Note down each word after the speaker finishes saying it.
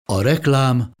A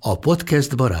reklám a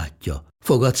podcast barátja.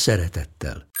 Fogad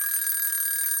szeretettel.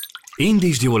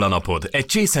 Indítsd jól a napod egy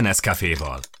csésze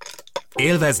Nescaféval.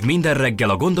 Élvezd minden reggel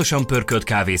a gondosan pörkölt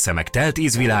kávészemek telt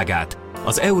ízvilágát,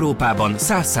 az Európában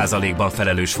 100%-ban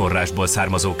felelős forrásból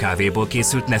származó kávéból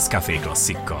készült Nescafé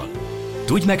klasszikkal.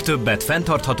 Tudj meg többet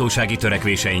fenntarthatósági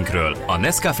törekvéseinkről a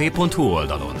nescafé.hu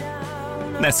oldalon.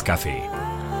 Nescafé.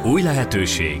 Új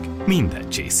lehetőség minden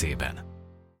csészében.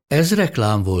 Ez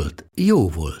reklám volt, jó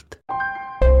volt.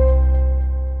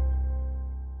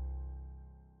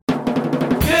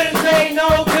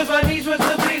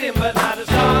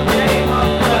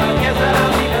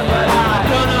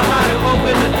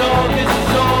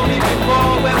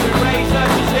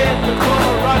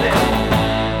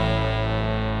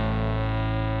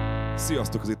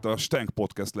 Sziasztok, ez itt a Stenk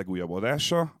Podcast legújabb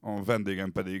adása, a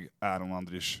vendégem pedig Áron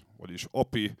Andris, vagyis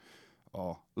Api,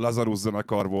 a Lazarus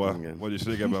zenekarból, igen. Vagyis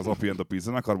régebben az Api and the Peace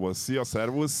zenekarból. Szia,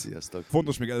 szervusz! Sziasztok!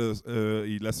 Fontos még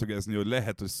így leszögezni, hogy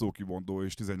lehet, hogy szókimondó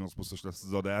és 18 pluszos lesz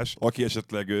az adás. Aki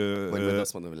esetleg... Vagy majd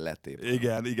azt mondom, hogy letép.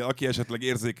 Igen, aki esetleg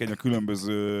érzékeny a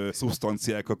különböző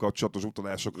szubstanciákkal kapcsolatos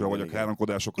utalásokra, vagy a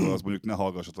káromkodásokra, az mondjuk ne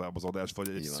hallgassa tovább az adást, vagy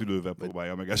egy szülővel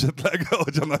próbálja meg esetleg,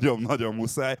 hogyha nagyon-nagyon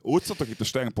muszáj. Úgy szoktak itt a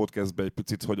Stenk Podcastbe egy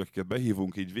picit, hogy akiket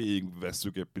behívunk, így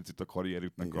végigvesszük egy picit a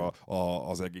karrierüknek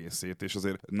az egészét, és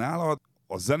azért nálad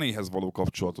a zenéhez való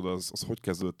kapcsolatod az hogy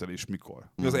kezdődött el és mikor?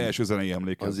 Mi az első zenei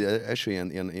emléked? Az első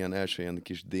ilyen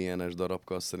kis DNS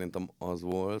darabka szerintem az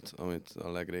volt, amit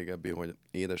a legrégebbi, hogy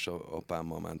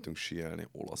édesapámmal mentünk síelni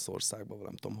Olaszországba,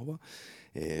 nem tudom hova,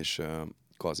 és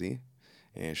Kazi,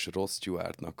 és Ross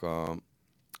Stewartnak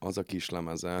az a kis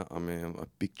lemeze, ami a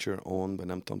Picture On, de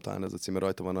nem tudom, talán ez a címe,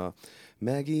 rajta van a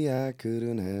Maggie, I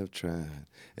couldn't have tried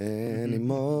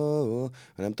anymore.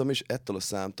 Nem tudom, és ettől a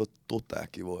számtól totál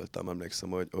ki voltam. Emlékszem,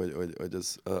 hogy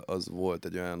az volt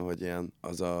egy olyan, hogy ilyen,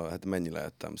 hát mennyi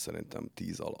lehettem szerintem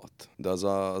 10 alatt. De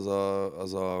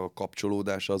az a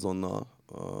kapcsolódás azonnal,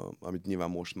 amit nyilván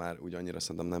most már úgy annyira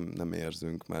szerintem nem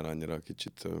érzünk, mert annyira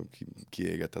kicsit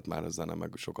kiégetett már a zene, meg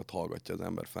sokat hallgatja az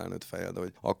ember felnőtt fejjel, de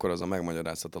hogy akkor az a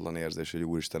megmagyarázhatatlan érzés, hogy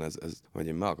úristen, ez hogy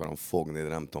én meg akarom fogni, de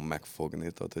nem tudom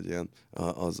megfogni, tehát hogy ilyen,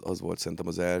 az volt szerintem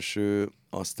az első,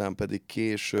 aztán pedig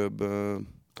később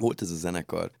volt ez a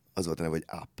zenekar, az volt a neve,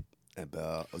 hogy Up.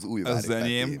 Ebbe az újvári Ez az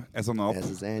enyém, ez a nap. Ez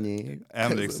az enyém.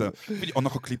 Emlékszem.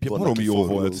 Annak a klipje baromi jó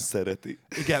volt. Szereti.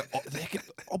 Igen,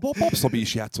 abban a Papszabi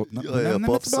is játszott.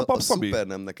 A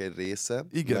Supernemnek egy része,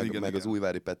 igen. meg az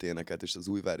újvári Peti énekelt, és az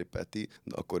újvári Peti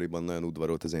akkoriban nagyon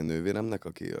udvarolt az én nővéremnek,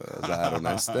 aki az Áron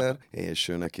Eszter, és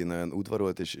ő neki nagyon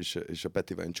udvarolt, és a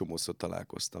Petivel én csomószor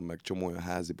találkoztam, meg csomó olyan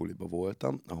házi buliba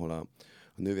voltam, ahol a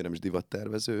nővérem is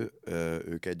divattervező,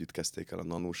 ők együtt kezdték el a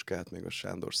Nanuskát, még a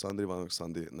Sándor Szandrival,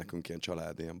 Szandi nekünk ilyen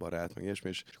család, ilyen barát, meg ilyesmi,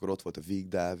 és akkor ott volt a Víg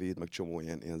Dávid, meg csomó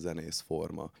ilyen zenész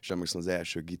forma. És emlékszem, az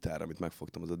első gitár, amit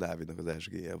megfogtam, az a Dávidnak az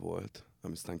SG-je volt,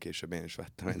 amit aztán később én is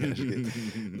vettem egy SG-t.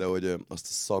 De hogy azt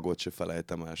a szagot se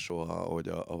felejtem el soha, hogy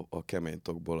a kemény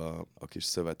tokból a kis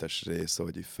szövetes része,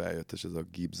 hogy így feljött, és ez a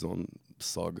Gibson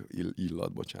szag,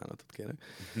 illat, bocsánatot kérek,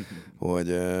 hogy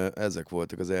ezek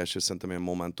voltak az első szerintem ilyen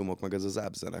momentumok, meg ez az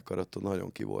Up zenekar, attól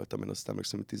nagyon ki voltam, én azt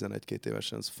emlékszem, hogy 11-2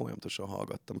 évesen ezt folyamatosan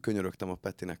hallgattam, könyörögtem a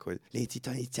Petinek, hogy légy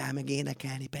tanítsál meg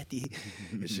énekelni, Peti!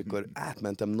 És akkor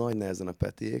átmentem nagy nehezen a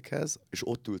Petiékhez, és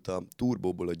ott ült a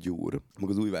turbóból a Gyúr, meg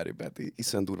az újvári Peti,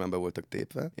 iszonyat durván be voltak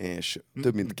tépve, és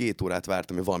több mint 2 órát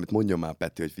vártam, hogy valamit mondjon már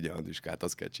Peti, hogy figyelj, Andriskát,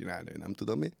 azt kell csinálni, hogy nem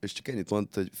tudom mi. És csak ennyit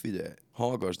mondta, hogy figyelj,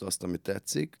 hallgassd azt, amit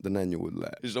tetszik, de ne nyúld le.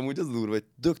 És amúgy az durva, hogy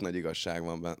tök nagy igazság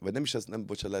van benne. Vagy nem is ez, nem,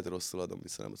 bocsánat, lehet rosszul adom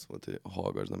vissza, nem azt mondta, hogy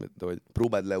hallgassd, de hogy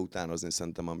próbáld leutánozni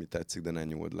szerintem, ami tetszik, de ne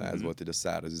nyúld le. Ez volt így a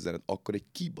száraz üzenet. Akkor egy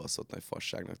kibaszott nagy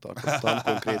fasságnak tartottam,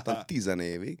 konkrétan 10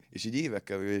 évig, és így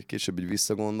évekkel később így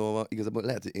visszagondolva, igazából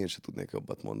lehet, hogy én sem tudnék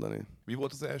jobbat mondani. Mi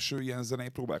volt az első ilyen zenei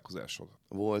próbálkozásod?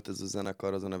 Volt ez a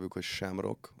zenekar, az a nevük, hogy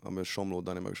Shamrock, amiben Somló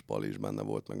Dani meg Spali is benne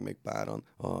volt, meg még páran.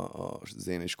 Az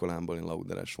én iskolámból én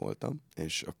lauderes voltam,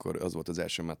 és akkor az volt az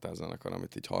első metal zenekar,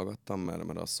 amit így hallgattam,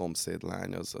 mert a szomszéd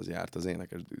lány az járt az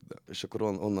énekes dűddel. És akkor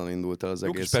onnan indult el az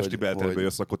egész, jó kis pesti belterjéből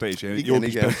jössz, akkor te is jó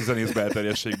kis pesti zenész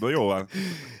belterjességből, jó van?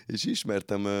 És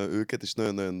ismertem őket, és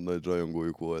nagyon-nagyon nagy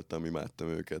rajongójuk voltam, imádtam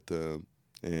őket.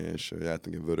 És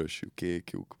jártunk egy vörös lyuk, kék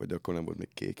lyuk, vagy akkor nem volt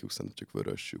még kék lyuk, szerintem csak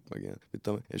vörös lyuk, meg ilyen.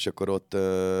 És akkor ott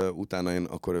utána én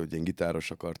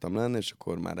gitáros akartam lenni, és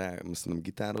akkor már szerintem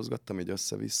gitározgattam így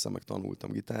össze-vissza, meg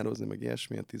tanultam gitározni, meg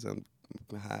ilyesmi,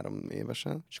 3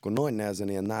 évesen, és akkor nagy nehezen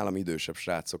ilyen nálam idősebb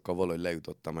srácokkal valahogy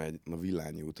lejutottam a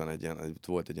Villányi úton,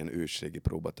 volt egy ilyen ősrégi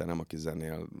próbaterem, aki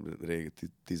zenél rég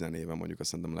 10 éve mondjuk, azt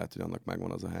szerintem lehet, hogy annak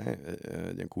megvan az a hely,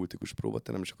 egy ilyen kultikus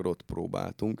próbaterem, és akkor ott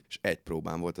próbáltunk, és egy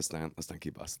próbán volt, aztán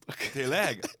kibasztak.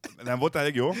 Tényleg? Nem volt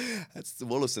elég jó? Hát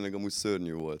valószínűleg amúgy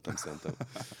szörnyű voltam, szerintem.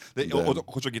 De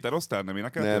ott csak gitároztál, nem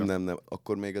énekeltél? Nem.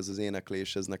 Akkor még ez az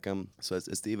éneklés, ez nekem, szóval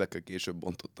ezt évekkel később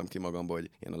bontottam ki magamba, hogy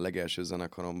én a legelső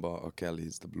zenekaromba, a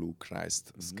Kelly's The Blue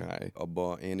Christ Sky,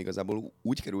 abba én igazából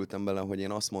úgy kerültem bele, hogy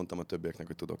én azt mondtam a többieknek,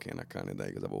 hogy tudok énekelni, de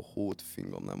igazából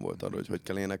fingom nem volt arra, hogy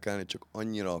kell énekelni, csak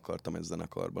annyira akartam egy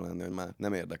zenekarban lenni, hogy már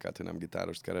nem érdekelt, hogy nem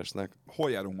gitárost keresnek.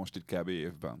 Hol járunk most itt kb.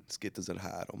 Évben? Ez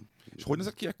 2003. És hogy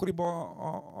nézett ki ekkoriban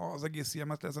az egész ilyen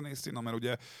metal zenei szín, mert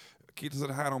ugye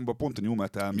 2003-ban pont a new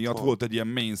metal miatt volt egy ilyen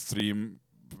mainstream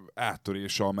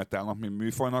áttörése a metalnak, mint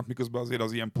műfajnak, miközben azért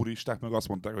az ilyen puristák meg azt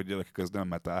mondták, hogy gyerekek, ez nem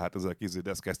metal, hát ezek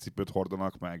deszkeszcipőt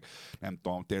hordanak, meg nem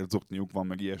tudom, térzokniuk van,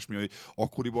 meg ilyesmi, hogy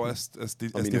akkoriban ezt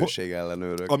a minőség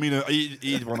ellenőrök.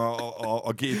 Így van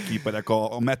a gatekeeperek,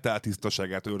 a metal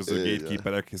tisztaságát őrző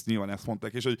gatekeeperek, ezt nyilván ezt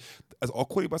mondták, és hogy ez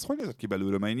akkoriban, ez hogy nézett ki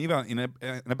belőle, mert nyilván én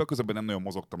ebben a közben nem nagyon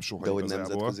mozogtam soha. De hogy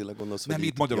nemzetközileg gondolsz, nem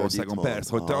itt Magyarországon,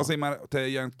 persze, hogy te azért már te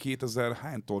ilyen 2000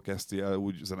 hánytól kezdtél el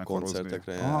úgy zenekarozni?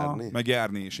 Koncertekre járni? Meg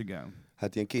járni is, igen.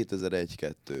 Hát ilyen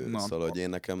 2001-2, szóval, hogy én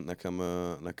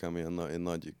nekem ilyen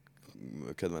nagy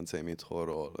kedvenceim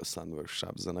itthonról,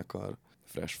 Soundworkshop zenekar,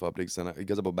 Fresh Fabric zenekar,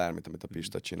 igazából bármit, amit a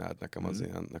Pista csinált, nekem az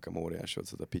ilyen, nekem óriási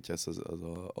volt, a Pityesz az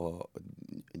a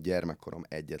gyermekkorom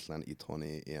egyetlen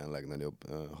itthoni ilyen legnagyobb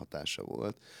hatása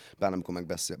volt. Bár amikor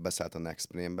meg beszállt a Next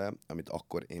Plane-be, amit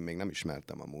akkor én még nem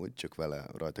ismertem amúgy, csak vele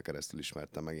rajta keresztül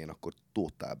ismertem meg, én akkor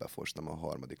totál befostam a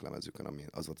harmadik lemezükön, ami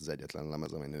az volt az egyetlen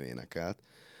lemez, ami ő énekelt.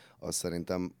 Az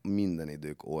szerintem minden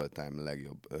idők all-time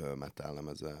legjobb metal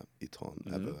lemeze itthon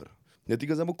ever. De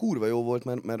igazából kurva jó volt,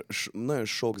 mert nagyon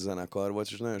sok zenekar volt,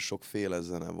 és nagyon sokféle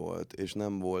zene volt, és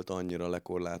nem volt annyira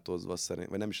lekorlátozva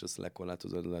vagy nem is lesz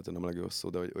lekorlátozva, de lehet, hogy nem a legjobb szó,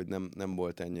 de hogy nem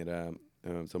volt ennyire.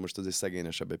 Szóval most azért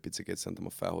szegényesebb egy picikét szerintem a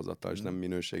felhozatal, és nem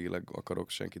minőségileg akarok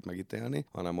senkit megítélni,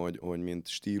 hanem hogy mint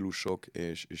stílusok,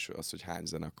 és az, hogy hány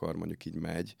zenekar mondjuk így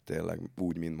megy, tényleg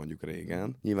úgy, mint mondjuk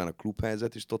régen. Nyilván a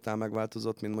klubhelyzet is totál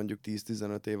megváltozott, mint mondjuk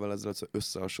 10-15 évvel ezelőtt, szóval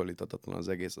összehasonlíthatatlan az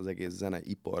egész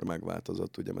zeneipar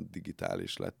megváltozott, ugye, mert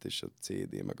digitális lett, és a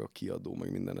CD, meg a kiadó,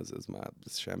 meg minden ez már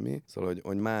semmi. Szóval,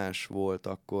 hogy más volt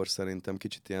akkor szerintem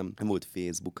kicsit ilyen, nem volt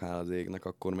Facebook hál az égnek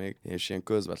akkor még, és ilyen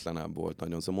közvetlenebb volt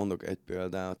nagyon. Szóval mondok egy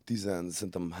példát,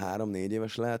 szerintem 3-4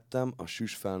 éves lehettem, a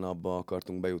Süsfelnapba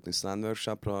akartunk bejutni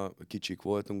Soundworkshopra, kicsik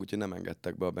voltunk, úgyhogy nem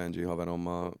engedtek be a Benji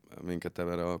haverommal minket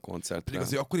erre a koncertre. Pedig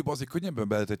azért akkoriban azért könnyebben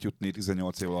be lehetett jutni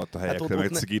 18 év alatt a helyekre,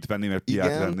 meg cigit venni, meg piát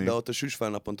venni. Igen, de ott a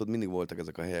Süsfelnapon ott mindig voltak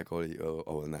ezek a helyek,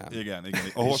 ahol nem. Igen.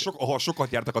 Ahol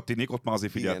sokat jártak a tinik, ott már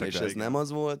azért figyeltek. Igen, és ez nem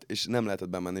az volt, és nem lehetett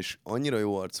bemenni, és annyira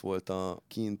jó arc volt a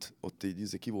kint, ott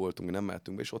így ki voltunk, nem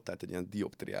mehetünk be, és ott állt egy ilyen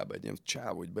dioptriába, egy ilyen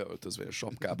csáv, hogy beöltözve a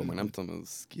sapkába, meg nem tudom,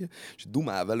 és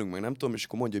dumál velünk, meg nem tudom, és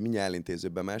akkor mondja, hogy mindjárt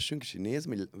elintézőbe messünk, és így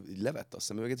nézem, hogy így levette a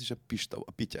szemüveget, és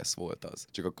a Pityesz volt az.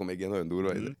 Csak akkor még ilyen nagyon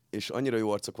durva. És annyira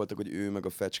jó arcok voltak, hogy ő meg a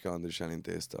Fecske Andris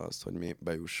elintézte azt, hogy mi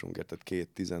bejussunk. Tehát 2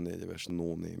 14 éves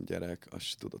no-name gyerek,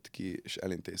 azt tudott ki, és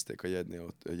elintézték a jegynél,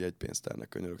 ott a jegypénztárnak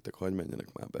könyörögtek, hogy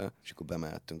menjenek már be. És akkor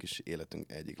bemehettünk, és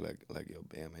életünk egyik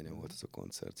legjobb élménye volt ez a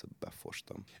koncert, szóval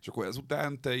befostam. És akkor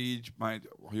ezután te így, majd,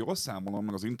 ha jól számolom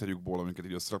meg az interjúkból, amiket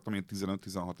így összeraktam, én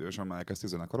 15-16 évesen már elkezdtél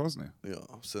zenekarozni? Ja,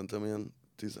 szerintem ilyen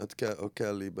a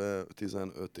Kellybe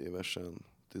 15 évesen,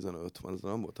 15 van,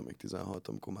 nem voltam még 16,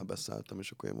 amikor már beszálltam,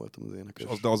 és akkor én voltam az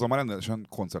énekes. De azzal már rendesen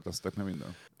koncerteztek, nem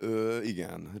minden?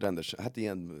 Igen, rendesen. Hát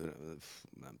ilyen,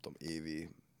 nem tudom, évi,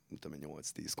 nem tudom,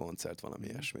 8-10 koncert, valami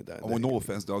ilyesmi. Amúgy no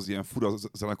offense, de az ilyen fura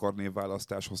zenekar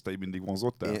névválasztáshoz te így mindig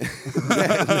vonzottál?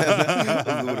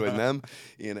 Az úr, hogy nem.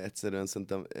 Én egyszerűen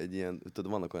szerintem egy ilyen,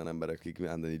 tudod, vannak olyan emberek, akik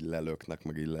így lelöknek,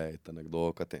 meg így lejtenek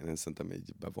dolgokat, én szerintem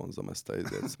így bevonzom ezt a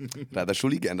időt.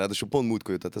 Ráadásul pont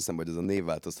múltkor jutott eszembe, hogy ez a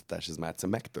névváltoztatás, ez már egyszer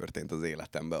megtörtént az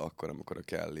életemben akkor, amikor a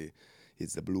Kelly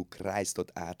It's the Blue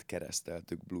Christ-ot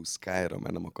átkereszteltük Blue Sky-ra,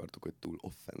 mert nem akartuk, hogy túl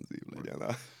offenzív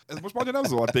legyen. Ez most magyar nem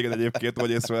zavart téged egyébként, vagy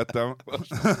észrevettem.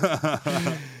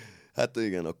 Hát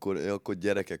igen, akkor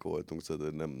gyerekek voltunk, szóval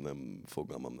nem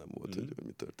fogalmam nem volt, hogy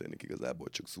mi történik igazából,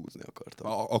 csak szúzni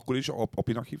akartam. Akkor is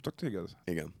apinak hívtak téged?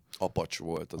 Igen. Apacs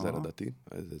volt az eredeti,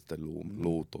 ezt egy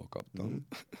lótól kaptam.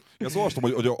 Én azt olvastam,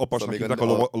 hogy a Apacsnak hívták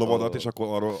a lovadat, és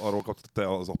akkor arról kaptad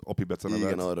te az api becenevet.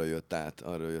 Igen, arra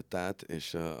jött át,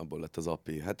 és abból lett az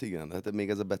api. Hát igen, hát még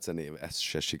ez a becenév, ez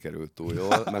se sikerült túl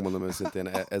jól. Megmondom őszintén,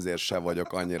 ezért se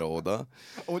vagyok annyira oda.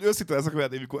 Ahogy őszintén ezek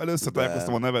olyan, amikor először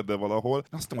találkoztam a neveddel valahol,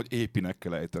 azt hiszem, hogy épinek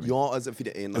kell ejteni. Ja,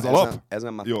 figyelj, én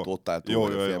ezen már totál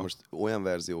túl vagyok. Most olyan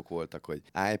verziók voltak, hogy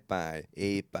iPie,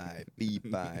 API, PPI,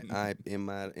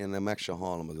 én meg sem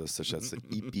hallom az összeset.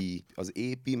 Az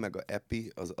EP meg a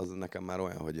EPI, az nekem már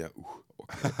olyan, hogy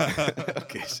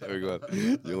oké, semmi gond.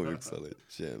 Jó mixol, hogy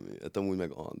semmi. Hát amúgy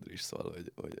meg Andris, szóval,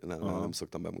 hogy nem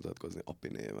szoktam bemutatkozni API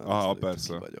néven.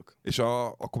 Persze. Vagyok. És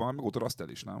akkor már megóta azt el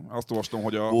is, nem? Azt olvastam,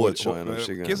 hogy volt sajnos,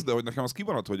 igen. Képzeld el, hogy nekem az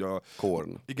kimaradt, hogy a...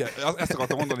 Korn. Igen, ezt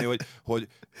akartam mondani, hogy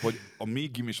a mi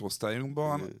gimis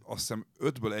osztályunkban azt hiszem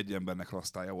 5-ből 1 embernek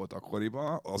rasztája volt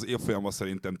akkoriban, az évfolyamban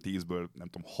szerintem 10-ből, nem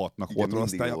tudom, 6-nak volt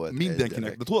rasztája.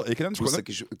 Mindenkinek. De tudod, nem plusz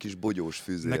a kis bogyós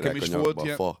fűzérek a nyakba,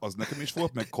 fa. Az nekem is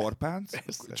volt, meg karpánc,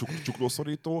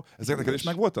 csuklószorító. Ezek neked is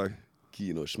megvoltak?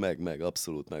 Kínos,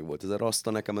 abszolút meg volt. Ez a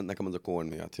rasta nekem az a Korn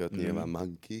miatt jött, nyilván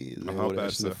Monkey,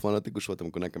 fanatikus voltam,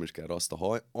 amikor nekem is kell rasta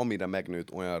haj, amire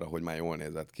megnőtt olyanra, hogy már jól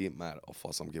nézett ki, már a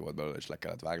faszom ki volt belőle, és le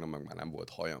kellett vágnom, meg már nem volt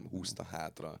hajam, húzta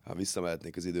hátra. Ha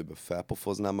visszamehetnék az időbe,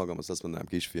 felpofoznám magam, azt mondanám,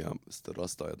 kisfiam, ezt a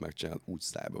rasta hajat megcsinálod, úgy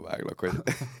szájba váglak, hogy...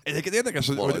 Egyébként érdekes,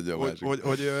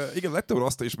 hogy igen, legtöbb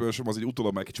rasta ismerősöm az így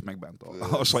utólag meg kicsit megbánta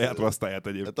a saját rastáját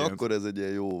egyébként. Hát akkor ez egy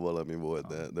ilyen jó valami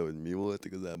volt, de hogy mi volt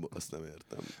igazából, azt nem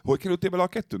értem. Hogy kerültél bele a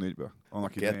 2-4-be?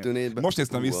 2-4-be? Most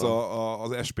néztem vissza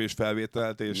az SP-s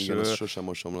felvételt, és... Igen, azt sosem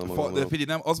mosom le magam. De figyelj,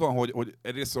 nem, az van, hogy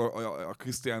egyrészt a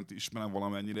Krisztiánt ismerem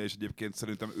valamennyire, és egyébként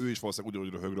szerintem ő is valószínűleg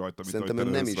ugyanúgy röhög rajta, mint szerintem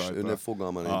ahogy nem is, őnek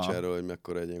fogalma nincs erről, hogy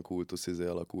mekkora egy ilyen kultusz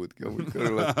alakult ki amúgy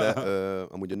körülötte.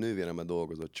 Amúgy a nővéremmel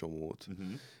dolgozott csomót,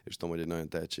 és tudom, hogy egy nagyon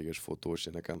tehetséges fotós,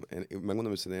 én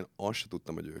megmondom őszintén, én azt se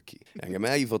tudtam, hogy ő ki. Engem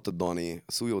elhívott a Dani,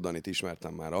 Szújó Danit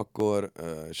ismertem már akkor,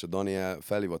 és a Dani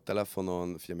felhívott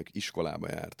telefonon, figyelj, még iskolába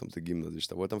jártam, tehát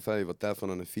gimnazista voltam, felhívott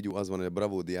telefonon, hogy figyelj, az van, hogy a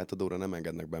Bravo diátadóra nem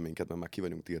engednek be minket, mert már ki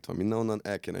vagyunk tiltva mindenhonnan,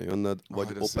 el kéne jönnöd,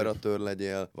 vagy operatőr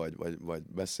legyél, vagy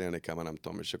beszélni kell, már nem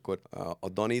tudom. És akkor a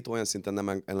Danit olyan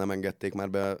szinten nem engedték már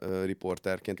be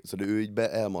riporterként, szóval ő így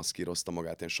elmaszkírozta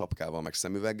magát ilyen sapkával, meg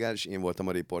szemüveggel, és én voltam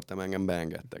a riporter, engem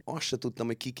beengedtek. Azt se tudtam,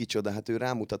 hogy ki kicsoda, hát ő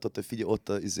rámutatott, hogy figyelj,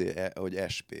 ott hogy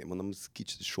SP. Mondom, ez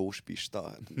kicsit sós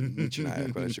pista, mit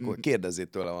csinálják vele, és akkor kérdezzél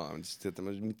tőle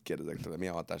valamit. Mit kérdezek tőle,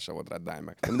 milyen hatása volt rád,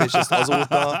 meg. És ezt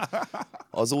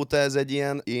azóta ez egy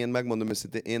ilyen, én megmondom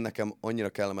őszintén, én nekem annyira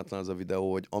kellemetlen az a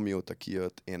videó, hogy amióta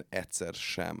kijött, én egyszer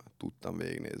sem tudtam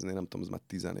végignézni. Nem tudom, ez már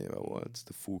 10 éve volt,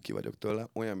 full ki vagyok tőle.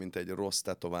 Olyan, mint egy rossz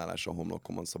tetoválás a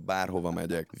homlokomon, szóval bárhova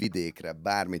megyek, vidékre,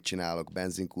 bármit csinálok,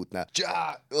 benzinkútnál,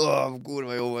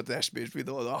 kurva jó volt SP-s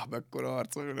videó, mekkora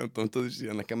arcol, nem tudom, és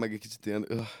ilyen, nekem meg egy kicsit ilyen...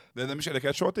 De nem is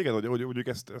érdekelt soha téged, hogy mondjuk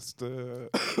ezt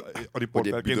a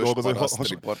riporterként dolgozol, hogy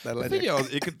riporter legyek. Figyelj,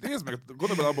 nézd meg,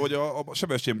 gondolj bele abba, hogy a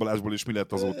Sebestyén Balázsból is mi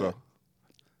lett azóta.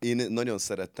 Én nagyon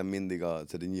szerettem mindig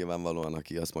tehát nyilvánvalóan,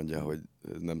 aki azt mondja, hogy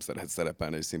nem szeret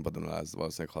szerepelni, és színpadon az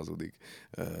valószínűleg hazudik.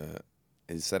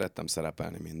 Én szerettem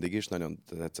szerepelni mindig is, nagyon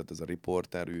tetszett ez a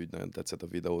riporter ügy, nagyon tetszett a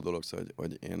videó dolog, szóval,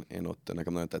 hogy én ott,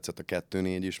 nekem nagyon tetszett a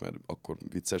 2-4 is, mert akkor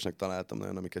viccesnek találtam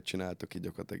nagyon, amiket csináltak, így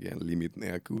gyakorlatilag ilyen limit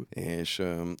nélkül. És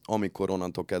amikor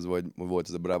onnantól kezdve, hogy volt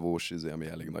ez a bravós, ami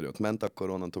elég nagyot ment, akkor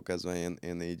onnantól kezdve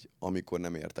én így, amikor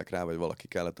nem értek rá, vagy valaki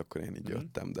kellett, akkor én így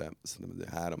jöttem, de szerintem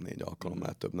ez 3-4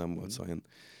 alkalomnál több nem volt, szóval én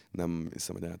nem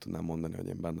hiszem, hogy el tudnám mondani, hogy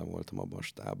én benne voltam abban a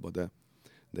stábban, de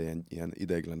ilyen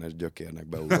ideiglenes gyökérnek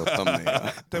beugrottam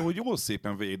néha. Te úgy jól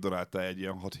szépen végigdaráltál egy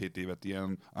ilyen 6-7 évet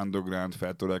ilyen underground,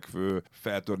 feltörekvő,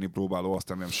 feltörni próbáló,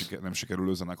 aztán nem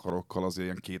sikerülő zenekarokkal az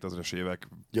ilyen 2000-es évek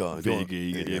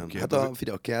végéig egyébként. Hát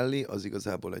figyelj, a Kelly az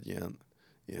igazából egy ilyen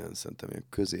szerintem ilyen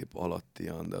közép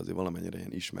alattian, de azért valamennyire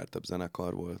ilyen ismertebb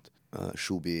zenekar volt.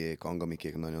 Subiék,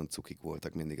 Angamikék nagyon cukik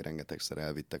voltak, mindig rengetegszer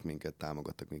elvittek minket,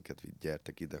 támogattak minket,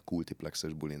 gyertek ide,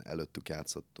 Kultiplexes bulin előttük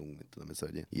játszottunk, mit tudom,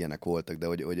 hogy ilyenek voltak, de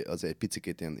hogy az egy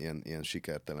picikét ilyen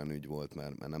sikertelen ügy volt,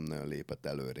 mert nem nagyon lépett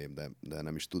előrébb, de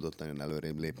nem is tudott nagyon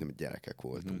előrébb lépni, mert gyerekek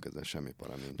voltunk, ezzel semmi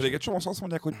para nincs. Pedig egy csomó azt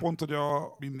mondják, hogy pont, hogy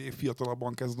a minél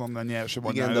fiatalabban kezd annál nyersebb,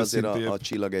 annál igen, de azért a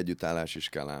csillag együttállás is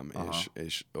kell ám,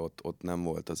 és ott nem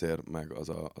volt azért meg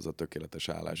az a tökéletes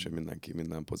állás, hogy mindenki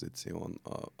minden pozíción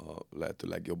a lehető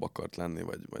legjobb akart lenni,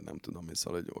 vagy nem tudom,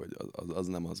 szóval, hogy az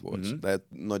nem az volt. De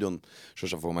nagyon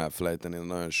sosem fogom elfelejteni,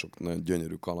 nagyon sok nagyon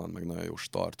gyönyörű kaland, meg nagyon jó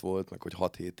start volt, meg hogy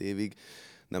 6-7 évig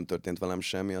nem történt velem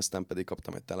semmi, aztán pedig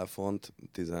kaptam egy telefont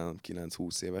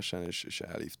 19-20 évesen, és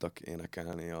elhívtak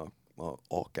énekelni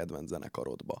a kedvenc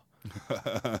zenekarodba.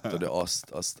 De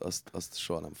azt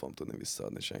soha nem fogom tudni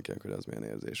visszaadni senkinek, hogy az milyen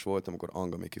érzés volt. Amikor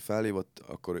Anga Miki felhívott,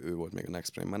 akkor ő volt még a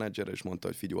Nextbrain manager, és mondta,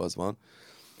 hogy figyelj, az van,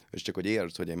 és csak hogy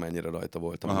értsd, hogy én mennyire rajta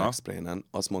voltam a Nextbrainen.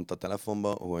 Azt mondta a telefonba,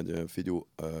 hogy figyelj,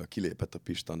 kilépett a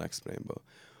Pista a Nextbrainből.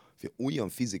 Olyan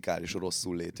fizikális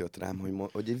rosszul lét jött rám,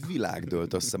 hogy egy világ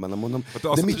dőlt össze benne, mondom. Hát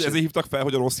azt mondja, ezért hívtak fel,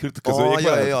 hogy a rossz hírt közöljék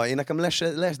veled? Ja, én nekem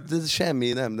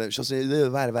semmi, nem, és azt mondja,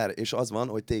 várj, és az van,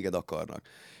 hogy téged akarnak.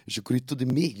 És akkor itt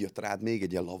tudod, még jött rád még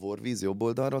egy ilyen lavorvíz jobb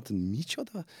oldalra,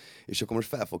 micsoda? És akkor most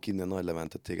fel fog hívni a Nagy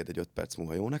Leventet téged egy 5 perc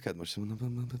múlva, jó neked? Most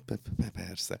mondom,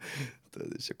 persze.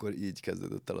 És akkor így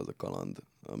kezdődött el az a kaland,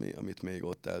 amit még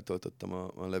ott eltöltöttem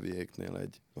a Leviéknél,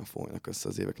 folynak össze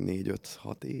az évek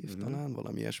 4-5-6 év talán,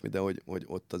 valami ilyesmi, de hogy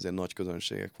ott azért nagy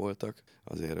közönségek voltak,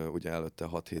 azért ugye előtte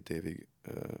 6-7 évig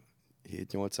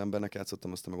 7-8 embernek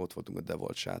játszottam, aztán meg ott voltunk a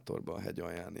Devolt sátorban, a hegy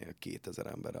alján, 2000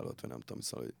 ember előtt, vagy nem tudom,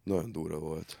 szóval hogy nagyon durva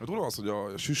volt. Hát durva az, hogy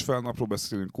a Süsfelnapról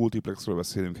beszélünk, Kultiplexről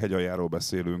beszélünk, Hegyaljáról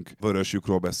beszélünk,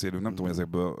 Vöröslyukról beszélünk, nem tudom, hogy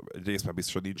ezekből egy rész már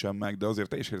biztos, hogy nincsen meg, de azért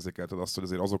te is érzékelted azt, hogy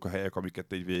azért azok a helyek, amiket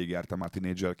te így végigjártál már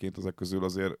tínédzserként, ezek közül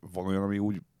azért van olyan, ami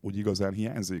úgy igazán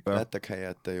hiányzik. Lettek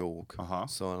helyette jók. Aha.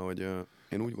 Szóval, hogy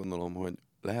én úgy gondolom, hogy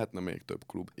lehetne még több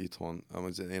klub itthon.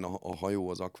 Én a hajó,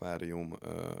 az akvárium,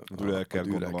 a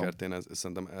Dürerkert, én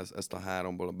szerintem ezt a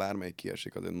háromból bármelyik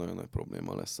kiesik, az egy nagyon nagy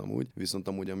probléma lesz amúgy. Viszont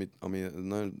amúgy, ami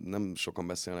nem sokan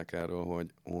beszélnek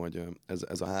erről, hogy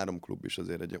ez a 3 klub is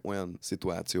azért egy olyan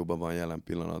szituációban van jelen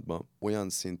pillanatban, olyan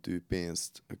szintű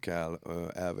pénzt kell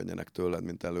elvegyenek tőled,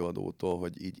 mint előadótól,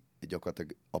 hogy így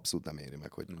gyakorlatilag abszolút nem éri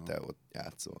meg, hogy te ott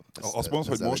játszol. Azt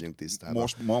mondod, hogy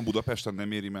most ma Budapesten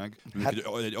nem éri meg, hát,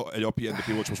 egy API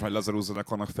NDP volt, most már lezerúzzanak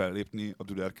annak fellépni a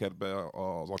Dürerkertbe,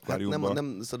 az akváriumba. Hát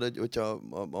nem szóval, hogyha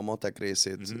a matek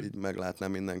részét így meglátná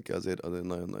mindenki, azért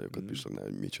nagyon nagyokat pislogná,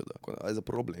 hogy micsoda. Ez a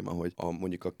probléma, hogy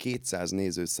mondjuk a 200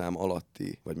 nézőszám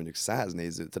alatti, vagy mondjuk 100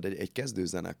 néző, tehát egy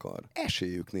kezdőzenekar,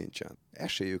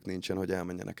 esélyük nincsen, hogy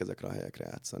elmenjenek ezekre a helyekre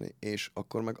játszani. És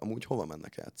akkor meg amúgy hova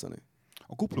mennek játszani?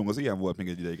 A Kuplung az ilyen volt még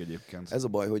egy ideig egyébként. Ez a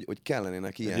baj, hogy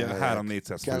kellenének ilyen helyek. 300-400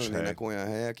 fős kellenének helyek. olyan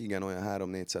helyek, igen, olyan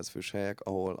 300-400 fős helyek,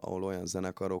 ahol olyan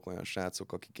zenekarok, olyan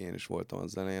srácok, akik én is voltam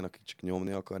az elején, akik csak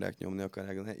nyomni akarják,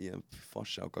 de ilyen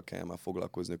fasságokkal kell már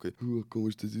foglalkozni, hogy akkor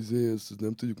most ezt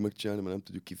nem tudjuk megcsinálni, mert nem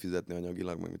tudjuk kifizetni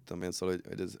anyagilag, meg mit tudom én, szóval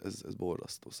hogy ez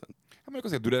borzasztó szerint. Hát mondjuk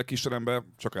azért Dürer Kisterembe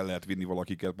csak el lehet vinni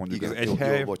valakiket, mondjuk igen, ez egy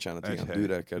hely. Jó, bocsánat, egy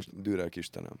igen, Dürer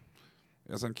Kisterem.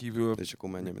 Ezen kívül... És akkor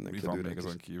menjen mindenki mi van még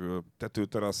ezen kívül?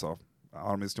 Tetőterasz a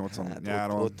 38-on hát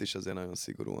nyáron. Ott is azért nagyon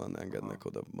szigorúan engednek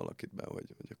oda valakit be, hogy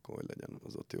akkor hogy legyen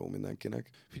az ott jó mindenkinek.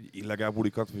 Illegál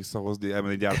bulikat visszahozni,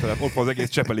 elmenni gyártelep. Ott van az egész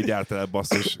Csepeli gyártelep,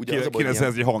 basszus. Kéne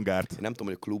szerzni hangárt. Én nem tudom,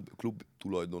 hogy a klub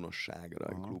tulajdonosságra,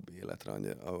 a klub életre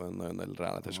nagyon nagy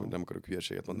rálátás, hogy nem akarok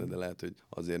hülyeséget mondani, de lehet, hogy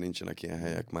azért nincsenek ilyen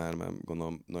helyek már, mert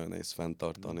gondolom nagyon nehéz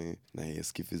fenntartani,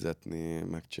 nehéz kifizetni,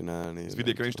 megcsinálni. Ez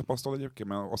vidéken is tapasztal egyébként,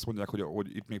 mert azt mondják,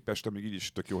 hogy itt még Pesten még így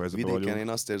is tök jó helyzetben vagyunk. vagyunk.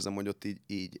 Én azt érzem, hogy ott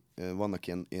így vannak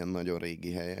ilyen nagyon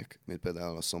régi helyek, mint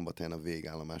például a Szombathelyen a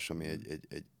végállomás, ami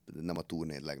egy nem a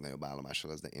turné legnagyobb állomása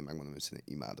lesz, de én megmondom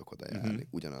őszintén, imádok oda járni.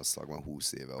 Ugyanaz szakban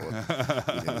 20 éve ott.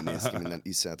 Ugyanúgy néz ki, minden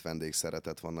iszonyat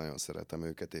vendégszeretet van, nagyon szeretem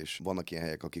őket, és vannak ilyen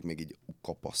helyek, akik még így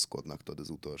kapaszkodnak, tudod, az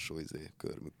utolsó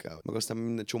körmükkel. Meg aztán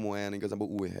minden csomó helyen igazából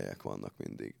új helyek vannak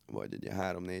mindig, vagy egy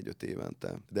 3-4-5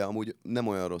 évente. De amúgy nem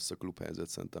olyan rossz a klubhelyzet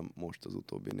szerintem most az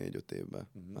utóbbi 4-5 évben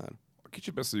már.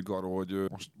 Kicsit beszéljük arról, hogy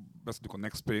most beszéltük a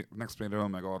Nextbrainről,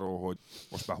 meg arról, hogy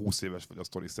most már 20 éves vagy a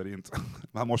sztori szerint.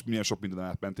 Már most milyen sok minden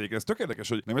átmenték. Ez tök érdekes,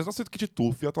 hogy nem ez az, hogy kicsit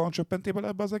túl fiatalan csöppentél bele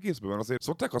ebbe az egészbe? Mert azért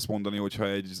szokták azt mondani, hogy ha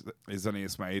egy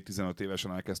zenész már 15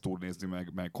 évesen elkezd turnézni,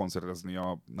 meg koncertezni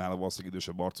a nála valószínűleg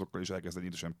idősebb arcokkal, és elkezd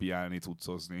idősen piálni,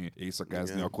 cuccozni,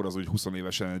 éjszakázni, igen, akkor az úgy 20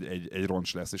 évesen egy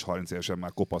roncs lesz, és 30 évesen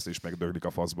már kopasz és megdöglik a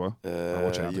faszba.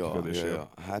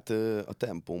 Hát a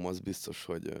tempóm az biztos,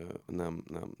 hogy nem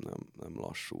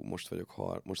lassú. Most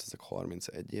ezek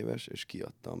 31 éves, és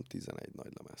kiadtam 11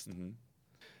 nagy lemezt.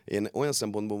 Én olyan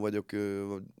szempontból vagyok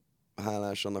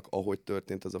hálás annak, ahogy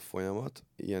történt ez a folyamat,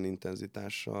 ilyen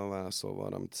intenzitással válaszolva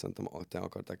arra, amit szerintem te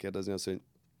akartál kérdezni, az, hogy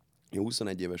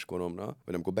 21 éves koromra,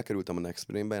 vagy amikor bekerültem a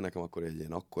Nextbrainbe, nekem akkor egy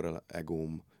ilyen akkora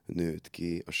egóm nőtt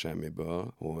ki a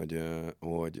semmiből,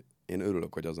 hogy én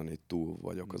örülök, hogy azon itt túl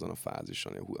vagyok, azon a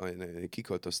fázison. Én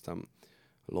kiköltöztem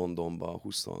Londonba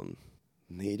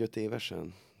 24-5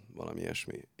 évesen, valami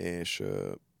ilyesmi, és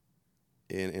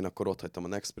én akkor ott hagytam a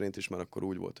Next Brain-t is, mert akkor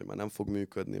úgy volt, hogy már nem fog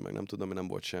működni, meg nem tudom, nem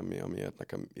volt semmi, amiért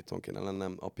nekem itthon kéne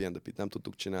lennem. A P&P-t nem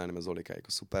tudtuk csinálni, mert Zolikáik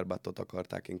a Superbattot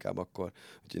akarták inkább akkor,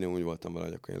 úgyhogy én úgy voltam vele,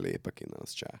 hogy akkor én lépek innen,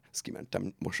 az csá. Ezt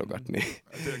kimentem mosogatni.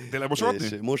 Tényleg mosogatni?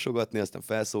 És mosogatni, aztán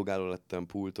felszolgáló lettem,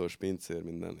 pultos, pincér,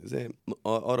 minden.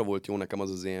 Arra volt jó nekem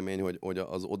az élmény, hogy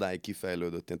az odáig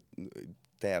kifejlődött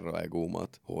terra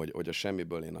egómat, hogy a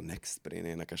semmiből én a Next Brain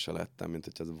énekese lettem, mint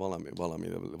hogy ez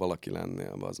valaki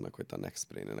lennél, az meg, hogy a Next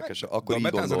Brain énekese. Akkor de így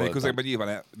a metalzenei gondoltam.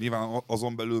 közegben nyilván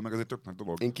azon belül meg azért tök nagy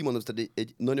dolog. Én kimondom, hogy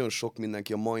egy nagyon sok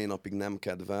mindenki a mai napig nem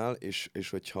kedvel, és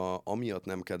hogyha amiatt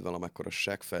nem kedvel, amekkora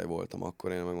seggfej voltam,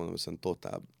 akkor én megmondom, hogy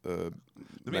totál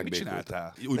de mit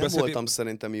csináltál? Úgy nem voltam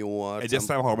szerintem jó arc. Egyes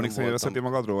szám harmadik személyre beszéltél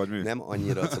magadról, vagy mi? Nem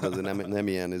annyira, nem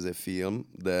ilyen film,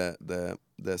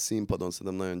 de színpadon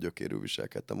szerintem nagyon gyökérű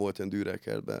viselkedtem. Volt olyan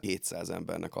Dürerkertben, 700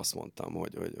 embernek azt mondtam,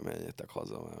 hogy menjetek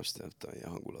haza, most nem tudom, ilyen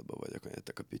hangulatban vagyok,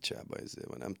 menjetek a picsába,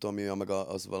 nem tudom mi, meg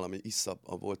az valami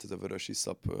iszap, volt ez a vörös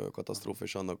iszap katasztrófa,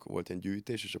 és annak volt egy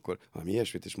gyűjtés, és akkor valami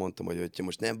ilyesmit is mondtam, hogy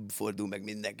most nem fordul meg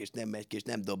mindenki, és nem megy ki, és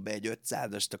nem dob be egy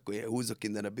 500-ast, akkor húzok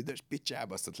innen a büdös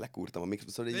picsába, azt lekúrtam a mikrofon.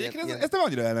 Ez nem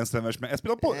annyira ellenszenves, mert ez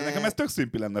például nekem ez tök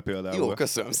szimpi lenne például. Jó,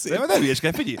 köszönöm szépen. De ne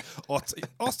hülyeskedj, figyelj,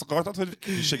 azt akartad, hogy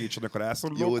kicsit segítsenek a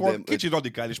rászorulókon, kicsit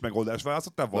radikális megoldást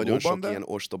választottál valóban, nagyon sok ilyen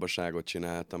ostobaságot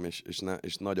csináltam,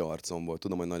 és nagy arcom volt.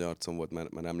 Tudom, hogy nagy arcom volt,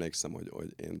 mert emlékszem,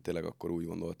 hogy én tényleg akkor úgy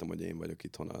gondoltam, hogy én vagyok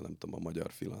itthon nem tudom, a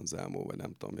magyar Filanzelmó, vagy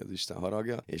nem tudom, mi az Isten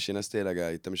haragja. És én ezt tényleg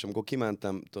elhittem. És amikor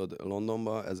kimentem, tudod,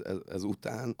 Londonba, ez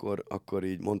után, akkor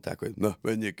így mondták, hogy na,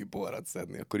 menjék ki poharat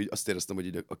szedni. Akkor így azt éreztem, hogy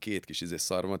így a két kis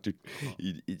szarmat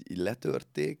így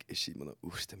letörték, és így mondom,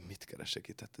 úristen, mit keresek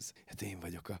itt? Hát én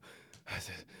vagyok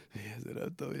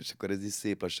nem tudom, és akkor ez így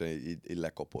szép lassan így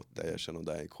lekapott teljesen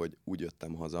odáig, hogy úgy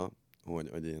jöttem haza,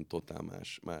 hogy ilyen totál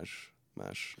más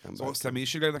ember. Szóval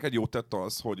személyiségre neked jót tett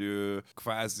az, hogy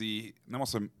kvázi, nem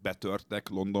az, hogy betörtek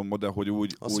Londonba, de hogy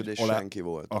úgy... Az, úgy hogy senki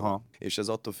volt. Aha. És ez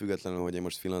attól függetlenül, hogy én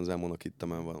most Filanzelmónak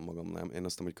hittem el magam, nem. Én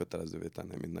azt hogy kötelezővé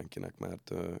tenném mindenkinek,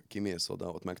 mert kimész oda,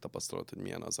 ott megtapasztalod, hogy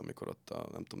milyen az, amikor ott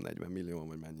nem tudom, 40 millió,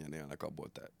 vagy mennyien élnek, abból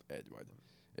te egy vagy.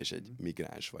 És egy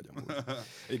migráns vagy amúgy.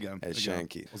 Igen. Egy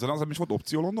senki. Az is volt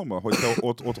opció Londonban, hogy te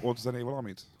ott zenél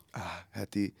valamit?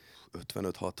 Heti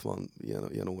 55-60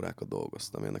 ilyen órákat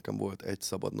dolgoztam. Én nekem volt egy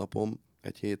szabad napom,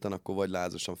 egy héten, akkor vagy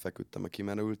lázasan feküdtem, meg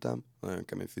kimenültem, nagyon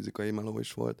kemény fizikai meló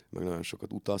is volt, meg nagyon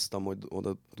sokat utaztam, hogy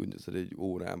oda, egy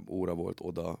óra volt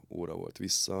oda, óra volt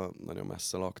vissza, nagyon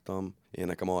messze laktam. Én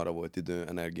nekem arra volt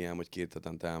energiám, hogy 2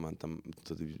 hetente elmentem,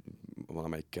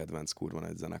 valamelyik kedvenc kurva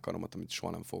egy zenekaromat, amit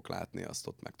soha nem fogok látni, azt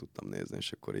ott meg tudtam nézni,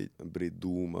 és akkor így a brit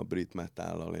doom, a brit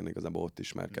metállal, én igazából ott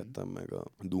ismerkedtem meg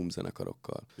a doom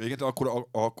zenekarokkal. Igen,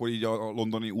 akkor így a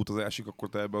londoni utazásig, akkor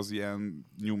te ebbe az ilyen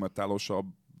new metalosabb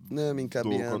nem, inkább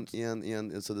dolgokat.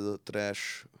 ilyen ez a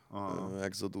trash,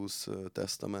 Exodus,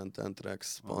 Testament,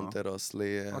 Anthrax, Pantera,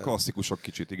 Slayer. A klasszikusok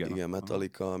kicsit, igen. Igen,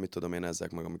 Metallica, mit tudom én,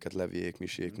 ezek meg, amiket Leviék,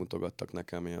 Misék mutogattak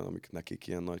nekem, ilyen, amik nekik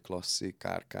ilyen nagy klasszik,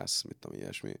 Carcass, mit tudom,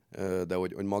 ilyesmi. De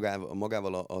hogy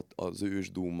magával az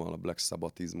ős doommal, a Black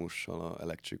Sabbathizmussal, a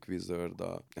Electric Wizard,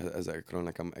 ezekről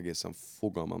nekem egészen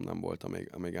fogalmam nem volt,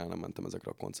 amíg el nem mentem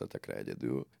ezekre a koncertekre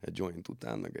egyedül, egy joint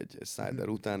után, meg egy cider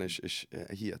után, és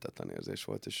hihetetlen érzés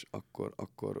volt, és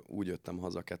akkor úgy jöttem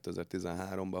haza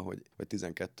 2013-ban, vagy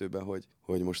 12-ben,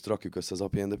 hogy most rakjuk össze az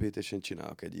APNDP-t, és én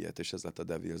csinálok egy ilyet, és ez lett a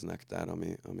Devil's Nectar,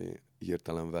 ami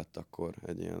hirtelen vett akkor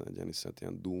egy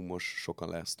ilyen doomos, sokan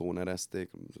lestonerezték,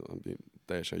 ami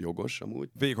teljesen jogos amúgy.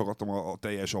 Végighallgattam a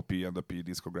teljes APNDP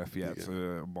diszkográfiát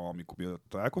ma, amikor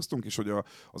találkoztunk, és hogy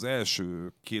az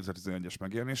első 2011-es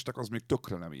megjelenéstek az még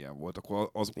tökre nem ilyen volt. Akkor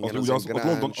az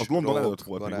London előtt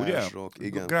volt még, ugye?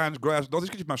 Igen. Grunge, de az is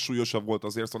kicsit már súlyosabb volt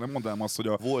azért, szóval nem mondanám azt, hogy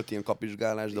volt ilyen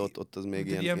kapizsgálás, de ott az még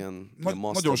ilyen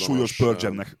nagyon súlyos Pearl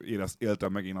Jam-nek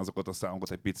éltem meg én azokat a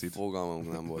számokat egy picit.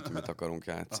 Fogalmunk nem volt, mit akarunk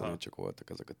játszani, csak voltak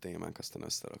ezek a témák, aztán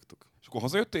összeraktuk. És akkor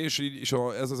hazajöttél, és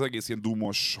ez az egész ilyen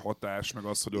dumos hatás, meg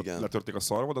az, hogy ott letörték a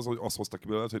szarvad, azt hozta ki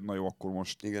belőle, hogy na jó, akkor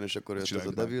most... Igen, és akkor jött ez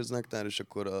a Devil's Nectar, és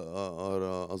akkor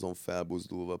arra azon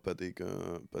felbuzdulva pedig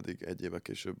egy éve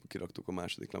később kiraktuk a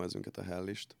második lemezünket, a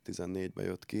Hellist, 14-ben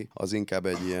jött ki. Az inkább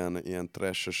egy ilyen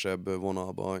trashesebb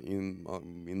vonalba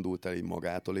indult el így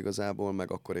magától igazából,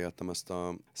 meg akkor éltem ezt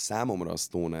a számomra a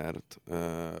Stonert,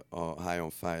 a High on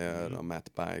Fire, a Matt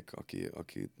Pike,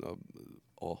 aki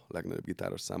a legnagyobb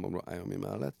gitáros számomra Iomi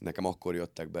mellett. Nekem akkor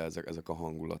jöttek be ezek a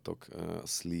hangulatok, a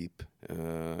Sleep,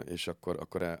 és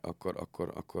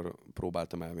akkor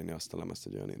próbáltam elvinni azt a lemezt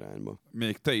egy olyan irányba.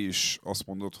 Még te is azt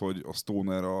mondod, hogy a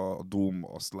Stoner, a Doom,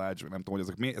 a Sludge, nem tudom,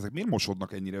 hogy ezek miért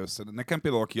mosodnak ennyire össze. Nekem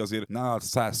például, aki azért nálad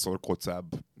 100-szor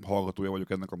kocább hallgatója vagyok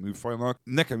ennek a műfajnak.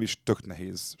 Nekem is tök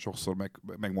nehéz sokszor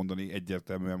megmondani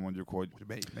egyértelműen mondjuk, hogy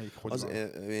melyik hogy van.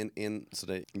 Én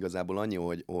szóval igazából annyi,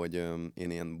 hogy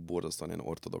én ilyen borzasztóan ilyen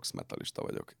ortodox metalista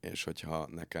vagyok, és hogyha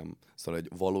nekem, szóval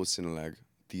hogy valószínűleg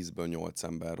 10-ből 8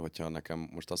 ember, hogyha nekem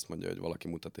most azt mondja, hogy valaki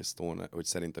mutat egy stoner, hogy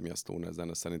szerintem mi a stoner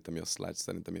zene, szerintem mi a sludge,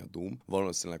 szerintem mi a doom,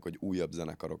 valószínűleg, hogy újabb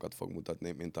zenekarokat fog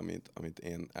mutatni, mint amit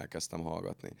én elkezdtem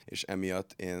hallgatni. És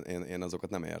emiatt én azokat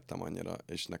nem értem annyira,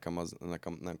 és nekem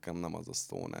nem az a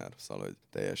stoner, szóval, hogy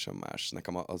teljesen más.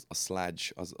 Nekem a sludge,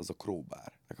 az a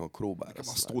crowbar. Nekem a crowbar nekem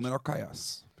a stoner a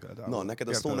Chaos. Például. Na, neked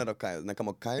a stoner a Chaos. Nekem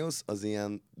a Chaos az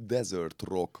ilyen desert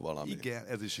rock valami. Igen,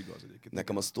 ez is igaz egyébként.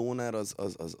 Nekem a stoner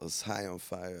az High on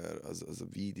Fire, az a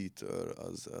Weed Eater,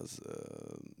 az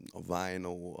a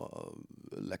Vino,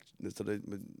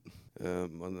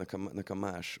 nekem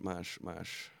más.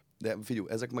 De figyelj,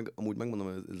 ezek meg, amúgy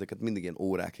megmondom, hogy ezeket mindig ilyen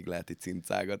órákig lehet itt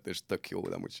cincágatni, és tök jó,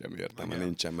 de amúgy semmi értelme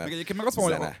nincsen, mert meg egyébként meg azt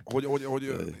mondom,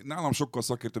 hogy nálam sokkal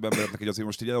szakértőbb embereknek, hogy azért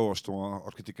most így elolvastam a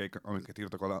kritikáik, amiket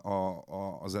írtak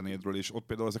a zenédről, és ott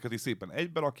például ezeket is szépen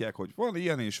egybe rakják, hogy van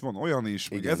ilyen is, van olyan is,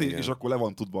 meg igen, ez is, és akkor le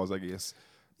van tudva az egész.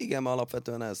 Igen, mert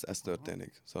alapvetően ez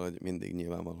történik. Szóval, hogy mindig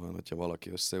nyilvánvalóan, hogyha valaki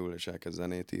összeül és elkezd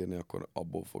zenét írni, akkor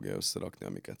abból fogja összerakni,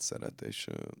 amiket szeret, és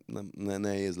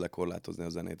nehéz lekorlátozni a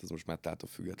zenét, ez most metától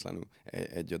függetlenül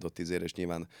egy adott izére, és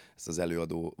nyilván ezt az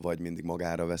előadó vagy mindig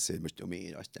magára veszi, hogy most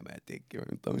mi azt emelték ki,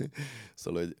 mint ami.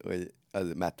 Szóval, hogy ez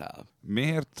metal.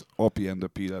 Miért Appy and the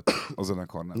Pea lett a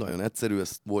zenekarnál? Nagyon egyszerű,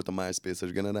 ez volt a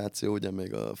MySpace-es generáció, ugye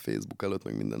még a Facebook előtt,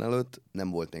 meg minden előtt. Nem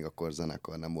volt még akkor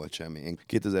zenekar, nem volt semmi. Én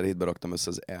 2007-ben raktam össze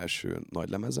az első nagy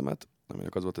lemezemet,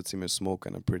 aminek az volt a címe, Smoke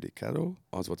and a Pretty Cattle.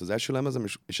 Az volt az első lemezem,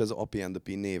 és ez a Appy and the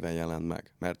Pea néven jelent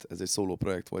meg. Mert ez egy szóló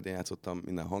projekt volt, én játszottam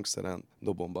minden hangszeren,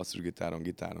 dobon, basszusgitáron,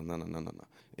 gitáron,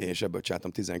 És ebből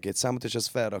csináltam 12 számot, és ezt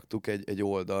felraktuk egy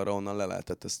oldalra, onnan le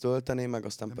lehetett ezt tölteni, meg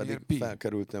aztán de pedig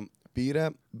felkerültem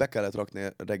Pire, be kellett rakni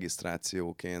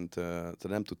regisztrációként, tehát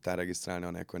nem tudtál regisztrálni,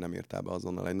 anélkül nem írtál be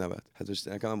azonnal egy nevet. Hát most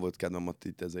nekem nem volt kedvem ott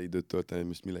itt ezzel időt tölteni, hogy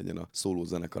most mi legyen a szóló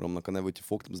zenekaromnak a neve, úgyhogy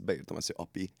fogtam, azt beírtam azt, hogy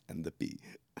Appy and the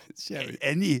Pea. Semmi.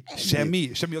 Ennyi?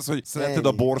 Semmi az, hogy szereted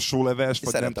a borsólevest?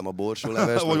 Szeretem a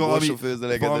borsólevest, vagy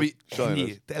borsófőzőleget. Valami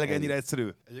ennyi. Tényleg ennyire egyszerű.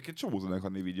 Egyébként csomó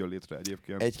zenekar név így jön létre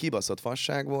egyébként. Egy kibaszott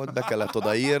fasság volt, be kellett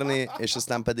odaírni, és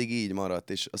aztán pedig így maradt.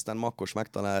 És aztán Makkos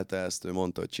megtalálta ezt, ő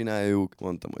mondta, hogy csináljuk.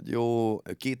 Mondtam, hogy jó.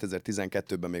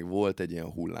 2012-ben még volt egy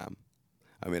ilyen hullám,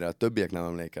 amire a többiek nem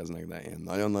emlékeznek, de én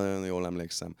nagyon-nagyon jól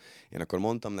emlékszem. Én akkor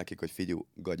mondtam nekik, hogy figyelj,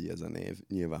 gagyi ez a név.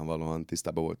 Nyilvánvalóan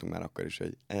tisztában voltunk már akkor is,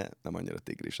 hogy nem annyira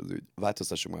tigris az ügy.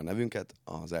 Változtassuk meg a nevünket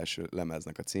az első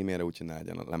lemeznek a címére, úgyhogy ne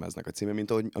legyen a lemeznek a címe,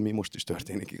 mint ahogy ami most is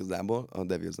történik igazából, a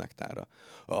Devil's Nectarra.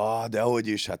 De hogy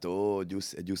is, hát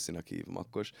Gyuszinak hív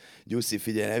Makkos. Gyuszi,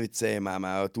 figyelj, ne viccelj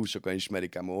már túl sokan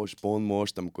ismerik ám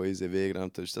most, amikor végre nem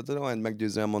tudom, és majd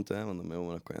meggyőzően mondta, mondom, jó,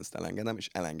 akkor ezt elengedem, és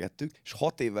elengedtük. És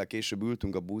 6 évvel később ültünk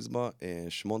a buszba,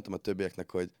 és mondtam a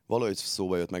többieknek, hogy valahogy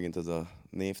szóba jött megint ez a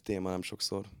névtéma, nem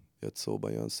sokszor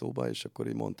jön szóba, és akkor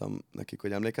így mondtam nekik,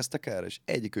 hogy emlékeztek erre, és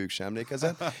egyikőjük sem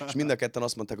emlékezett, és mind a ketten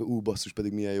azt mondták, hogy basszus,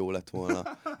 pedig milyen jó lett volna.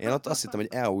 Én ott azt hittem, hogy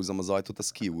elhúzom az ajtót,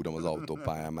 azt kiúrom az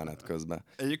autópályán menet közben.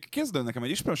 Kezdően nekem egy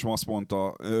ismerősöm azt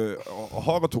mondta, a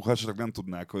hallgatók, ha esetleg nem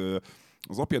tudnák,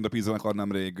 az Appy and the Pea zenekar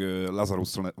nemrég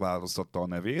Lazarusra változtatta a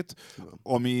nevét,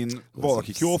 amin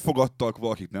valakik jól fogadtak,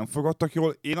 valakik nem fogadtak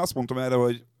jól. Én azt mondtam erre,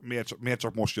 hogy miért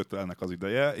csak most jött el ennek az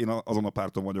ideje. Én azon a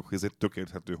párton vagyok, hogy ez egy tök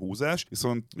érthető húzás.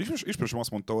 Viszont ismerősöm azt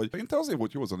mondta, hogy szerintem azért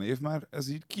volt jó az a név, mert ez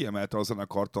így kiemelte a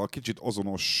zenekart a kicsit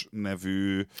azonos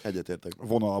nevű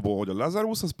vonalból, hogy a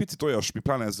Lazarus, az picit olyasmi,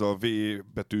 pláne ezzel a V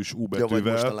betűs, U betűvel. Ja,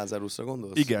 vagy most a Lazarusra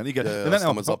gondolsz? Igen.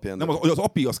 Az Appy and the Pea. Az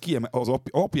Appy az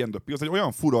Appy and the Pea, az egy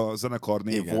olyan fura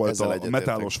zenekarnév volt a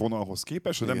metálos vonalhoz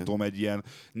képest, hogy nem tudom, egy ilyen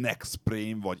Next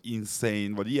Frame, vagy Insane,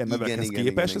 vagy ilyen nevekhez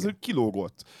képest, ez úgy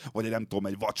kilógott. Vagy nem tudom,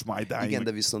 egy Watch My Dying. Igen,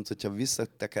 de viszont, hogyha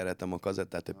visszatekeretem a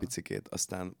kazettát egy picikét,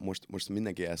 aztán most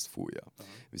mindenki ezt fújja.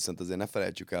 Viszont azért ne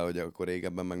felejtsük el, hogy akkor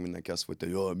régebben meg mindenki azt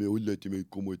fújta, hogy mi úgy lehet, hogy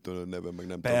komolytalan neve, meg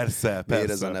nem persze, tudom.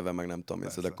 Miért ez a neve, meg nem tudom.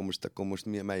 De akkor most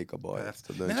melyik a baj?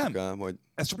 Nem,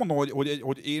 ezt csak mondom,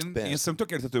 hogy én szerintem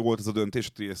tök érthető volt ez a döntés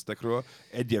a Triestekről.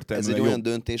 Egyértelműen ez egy olyan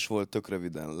döntés volt, tök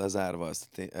röviden lezárva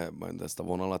ezt a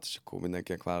vonalat, és akkor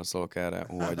mindenkinek válaszolok erre,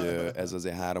 hogy ez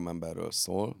azért 3 emberről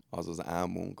szól, az az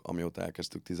álmunk, amióta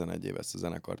elkezdtük 11 éve ezt a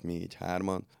zenekart, mi így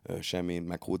 3-an, semmi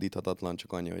meghódíthatatlan,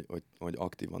 csak annyi, hogy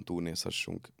aktívan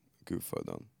turnézhassunk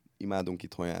külföldön. Imádunk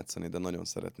itthon játszani, de nagyon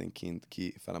szeretnénk kint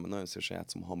kifele, mert nagyon szívesen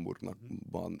játszom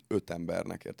Hamburgban 5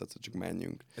 embernek, érted, csak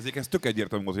menjünk. Ez tök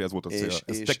egyértelmű volt, hogy ez volt a cél.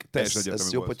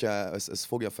 Ez jobb, hogyha ezt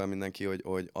fogja fel mindenki,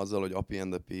 hogy azzal, hogy Appy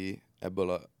and the Pea ebből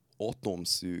a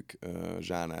atomszűk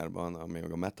zsánárban, ami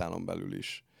meg a metálon belül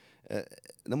is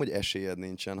nem, hogy esélyed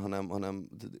nincsen, hanem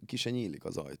ki se nyílik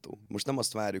az ajtó. Most nem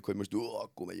azt várjuk, hogy most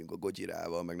akkor megyünk a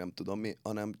Gojirával, meg nem tudom mi,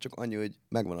 hanem csak annyi, hogy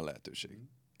megvan a lehetőség.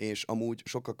 És amúgy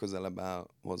sokkal közelebb áll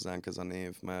hozzánk ez a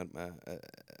név, mert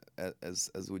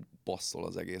ez úgy passzol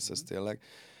az egészhez tényleg.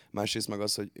 Másrészt meg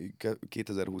az, hogy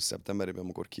 2020. szeptemberében,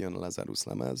 amikor kijön a Lazarus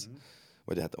lemez,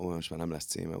 vagy hát most már nem lesz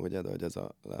címe, ugye, de hogy ez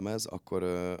a lemez,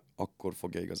 akkor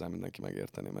fogja igazán mindenki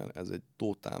megérteni, mert ez egy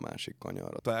totál másik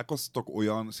kanyar. Találkoztatok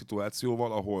olyan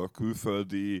szituációval, ahol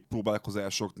külföldi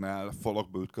próbálkozásoknál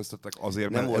falakba ütköztetek azért,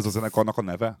 mert ez a zenekarnak a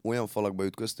neve? Olyan falakba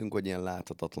ütköztünk, hogy ilyen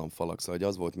láthatatlan falak, szóval hogy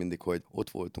az volt mindig, hogy ott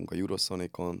voltunk a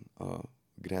Eurosonicon, a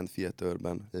Grand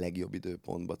Theaterben, legjobb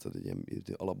időpontban, tehát egy ilyen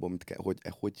alapból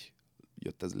hogy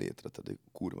jött ez létre, tehát egy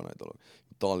kurva nagy dolog.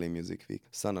 Tallinn Music Week,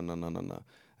 szananananana,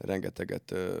 rengeteget,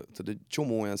 tehát egy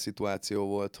csomó olyan szituáció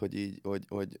volt,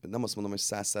 hogy nem azt mondom, hogy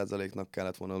 100%-nak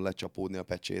kellett volna lecsapódni a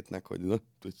pecsétnek, hogy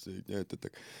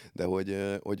nyertetek, de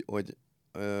hogy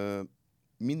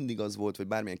mindig az volt, hogy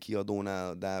bármilyen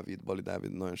kiadónál Bali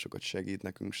Dávid nagyon sokat segít,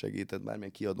 nekünk segített,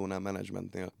 bármilyen kiadónál,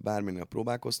 menedzsmentnél, bárminél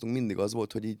próbálkoztunk, mindig az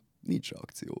volt, hogy így nincs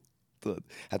reakció. Tudod?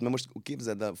 Hát mert most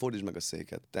képzeld el, fordítsd meg a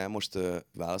széket. Te most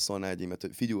válaszolnál egy e-mailt,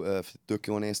 hogy figyelj, tök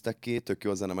jól néztek ki, tök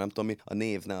jó a zene, nem tudom mi, a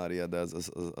név ne arja, de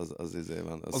az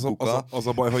izében, az kuka. Az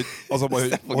a baj,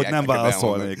 hogy nem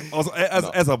válaszolnék.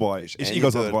 Ez a baj. És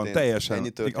igazad van, teljesen. Ennyi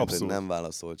történt, hogy nem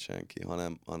válaszolt senki,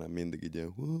 hanem mindig így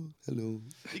hello.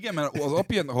 Igen, mert az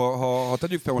Appian, ha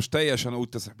tegyük fel, most teljesen úgy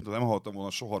teszek, mint nem hallottam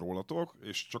volna soha rólatok,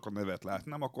 és csak a nevet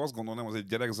látnám, akkor azt gondolom, az egy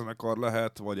gyerekzenekar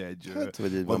lehet, vagy egy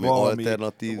valami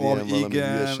alternatív,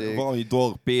 igen, valami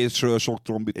dolg Pécsről, sok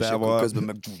trombitával. És közben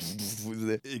meg...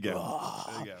 Igen.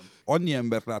 Annyi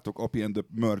embert látok Appy and the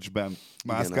Merge-ben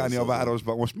mászkálni a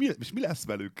városban. Most mi lesz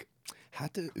velük?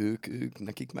 Hát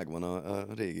nekik megvan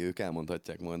a régi, ők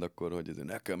elmondhatják majd akkor, hogy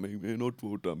nekem még én ott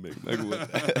voltam, még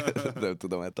megvolt. Nem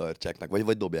tudom, tartsák meg.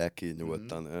 Vagy dobják ki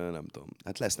nyugodtan, nem tudom.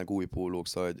 Hát lesznek új pólók,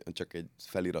 szóval csak egy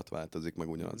felirat változik, meg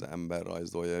ugyanaz az ember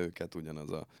rajzolja őket, ugyanaz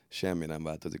semmi nem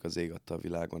változik az ég adta a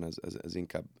világon, ez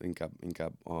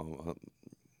inkább a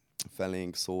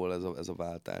felénk szól ez a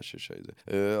váltás. És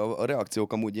a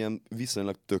reakciók amúgy ilyen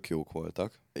viszonylag tök jók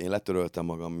voltak. Én letöröltem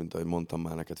magam, mint ahogy mondtam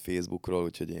már neked Facebookról,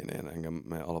 úgyhogy én engem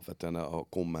alapvetően a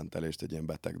kommentelést egy ilyen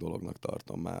beteg dolognak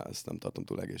tartom már, ezt nem tartom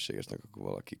túl egészségesnek, akkor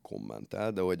valaki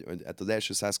kommentel, de hogy hát az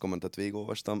első 100 kommentet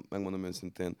végigolvastam, megmondom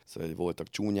őszintén, szóval hogy voltak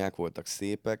csúnyák, voltak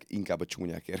szépek, inkább a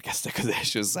csúnyák érkeztek az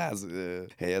első 100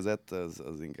 helyezett,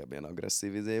 az inkább ilyen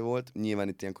agresszív izé volt. Nyilván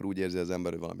itt ilyenkor úgy érzi az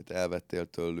ember, hogy valamit elvettél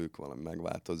tőlük, valami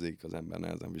megváltozik, az ember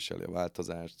nehezen viseli a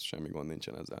változást, semmi gond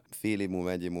nincsen ezzel. Fél év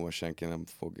múlva, egy év múlva senki nem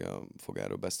fog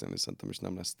erről beszélni, szerintem is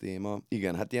nem lesz téma.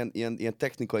 Igen, hát ilyen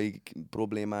technikai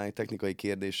problémái, technikai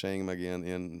kérdéseink, meg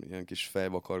ilyen kis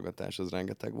fejvakargatás, az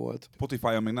rengeteg volt.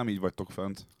 Spotify-on még nem így vagytok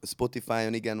fent.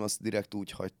 Spotify-on igen, azt direkt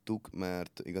úgy hagytuk,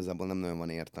 mert igazából nem nagyon van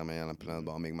értelme jelen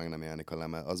pillanatban, amíg meg nem jelenik a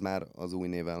lemez. Az már az új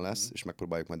néven lesz, és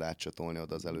megpróbáljuk majd átcsatolni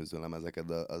oda az előző lemezeket,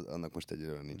 de annak most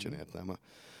egyről nincsen értelme.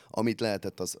 Amit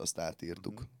lehetett, azt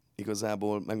átírtuk.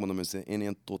 Igazából, megmondom őszintén, én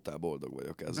ilyen totál boldog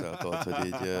vagyok ezzel, tudod, hogy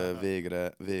így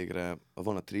végre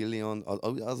van a Trillion,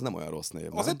 az nem olyan rossz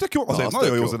név. Az egy tök jó, az egy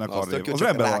nagyon jó zenekar név. Az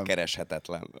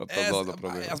rákereshetetlen. Az a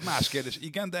probléma. Ez más kérdés,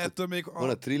 igen, de ettől még... Van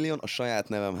a Trillion, a saját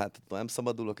nevem, hát nem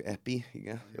szabadulok, Epi,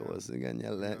 igen, jó, az igen,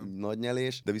 nagy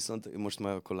nyelés, de viszont most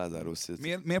már akkor Lazarus.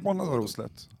 Miért pont Lazarus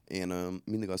lett? Én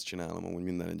mindig azt csinálom amúgy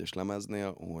minden egyes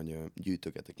lemeznél, hogy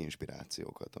gyűjtögetek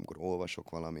inspirációkat, amikor olvasok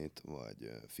valamit,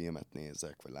 vagy filmet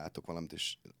nézek, vagy látok valamit,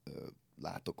 és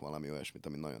látok valami olyasmit,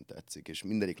 ami nagyon tetszik. És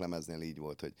mindegyik lemeznél így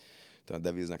volt, hogy a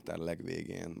Devil's Nectar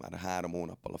legvégén, már 3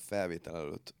 hónappal a felvétel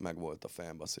előtt megvolt a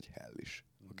fejemben az, hogy Hellish.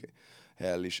 Okay.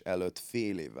 Hellish előtt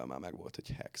fél évvel már megvolt,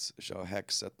 hogy Hex. És a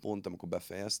Hexet pont, amikor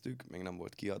befejeztük, még nem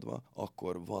volt kiadva,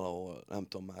 akkor valahol, nem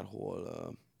tudom már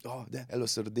hol... de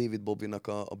először David Bobbynak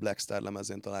a Black Star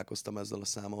lemezén találkoztam ezzel a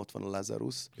száma, ott van a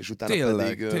Lazarus, és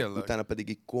utána pedig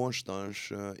így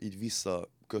konstans, így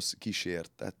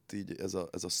kísértett így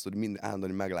ez a sztori,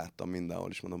 állandóan megláttam mindenhol,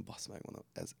 és mondom, basz meg, mondom,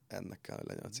 ennek kell, hogy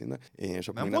legyen a címe. És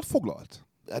akkor nem volt foglalt?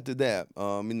 Hát de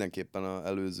mindenképpen az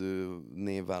előző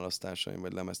névválasztásaim,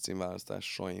 vagy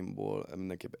lemezcímválasztásaimból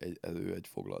mindenképp egy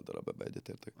foglalt darab, ebbe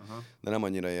egyetértek. De nem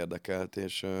annyira érdekelt,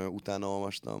 és utána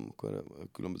olvastam, akkor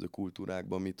a különböző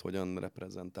kultúrákban hogyan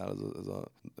reprezentál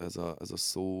ez a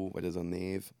szó, vagy ez a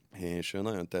név, és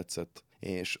nagyon tetszett.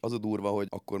 És az a durva, hogy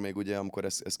akkor még ugye, amikor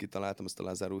ezt kitaláltam, ezt a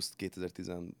Lazarust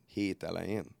 2017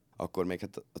 elején, akkor még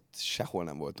hát sehol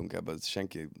nem voltunk ebben,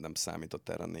 senki nem számított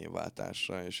erre a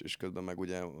névváltásra, és közben meg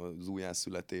ugye az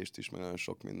újjászületést is, meg nagyon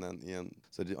sok minden ilyen,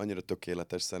 szóval annyira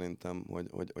tökéletes szerintem,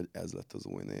 hogy ez lett az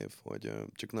új név, hogy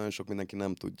csak nagyon sok mindenki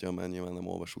nem tudja, mert nyilván nem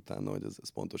olvas utána, hogy ez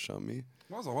pontosan mi.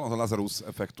 Van az a Lazarus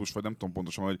effektus, vagy nem tudom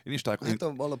pontosan, hogy én is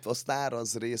találkozom. Hát a sztár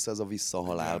az része, az a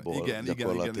visszahalálból. Igen.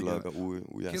 Új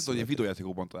Képzeld, hogy én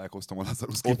videójátékokban találkoztam a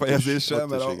Lazarus kifejezéssel,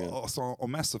 mert a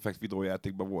Mass Effect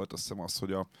videójátékban volt azt hiszem az,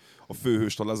 hogy a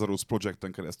főhőst a Lazarus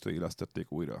Projecten keresztül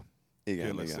élesztették újra.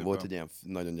 Igen. Volt egy ilyen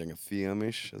nagyon gyenge film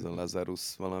is, ez a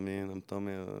Lazarus valami, nem tudom.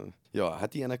 Ja,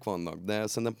 hát ilyenek vannak, de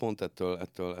szerintem pont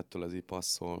ettől ez így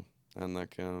passzol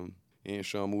ennek.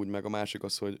 És amúgy meg a másik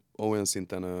az, hogy olyan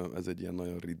szinten ez egy ilyen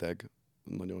nagyon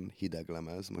nagyon hideg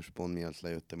lemez, most pont miatt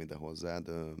lejöttem ide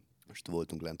hozzád, most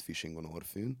voltunk lent Fishing on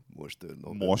Orphan.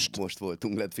 Most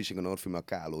voltunk lent Fishing on Orphan,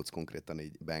 mert a Kálóc konkrétan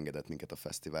így beengedett minket a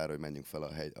fesztiválra, hogy menjünk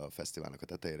fel a fesztiválnak a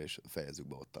tetejére, és fejezzük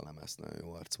be ott a lemezt. Nagyon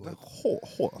jó arc volt.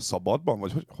 Hol? A Szabadban?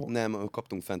 Vagy hol? Nem,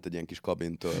 kaptunk fent egy ilyen kis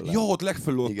kabintől. Ja, ott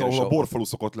legfelül ott, ahol a borfalu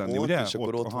szokott lenni, ott, ugye? És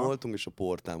akkor ott voltunk, és a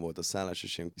portán volt a szállás,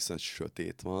 és ilyen viszont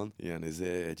sötét van. Ilyen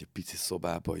egy pici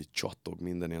szobába, hogy csattog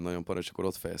minden, ilyen nagyon para, és akkor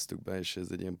ott fejeztük be, és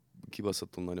ez egy ilyen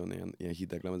kibaszottul nagyon ilyen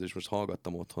hideg lemez, és most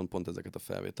hallgattam otthon pont ezeket a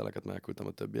felvételeket, elküldtem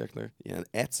a többieknek. Ilyen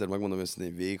egyszer megmondom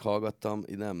őszintén, hogy végighallgattam,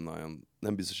 így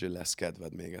nem biztos, hogy lesz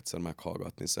kedved még egyszer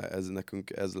meghallgatni. Szóval nekünk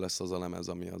ez lesz az a lemez,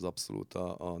 ami az abszolút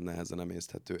a nehezen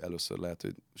emészthető. Először lehet,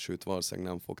 hogy sőt, valószínűleg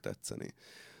nem fog tetszeni.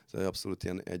 Szóval abszolút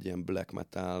egy ilyen black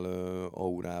metal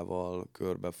aurával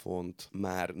körbefont,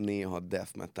 már néha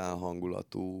death metal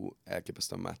hangulatú,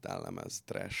 elképesztően metal lemez,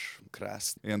 trash,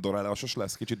 crust. Ilyen dorálásos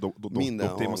lesz, kicsit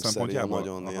minden téma szempontjából?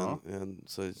 Nagyon ilyen,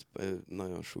 szóval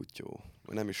nagyon sútyó.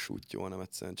 Nem is sútyó, hanem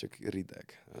egyszerűen csak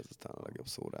rideg. Ez talán a legjobb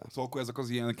szó rá. Szóval akkor ezek az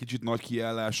ilyen kicsit nagy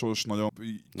kiállásos, nagyon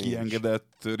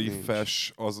kiengedett,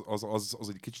 riffes, az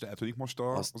egy kicsit eltűnik most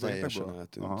az teljesen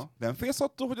eltűnt. De nem félsz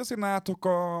attól, hogy azért nálatok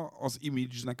az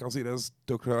image-nek azért ez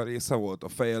tökre a része volt? A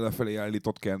feje lefelé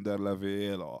állított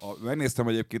kenderlevél. Megnéztem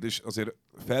egyébként, és azért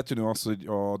feltűnő az, hogy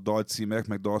a dalcímek,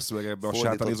 meg dalszövegekben a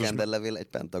sátánizmus... Fordított kenderlevél egy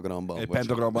pentagramban. Egy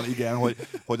pentagramban, igen,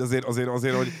 hogy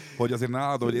azért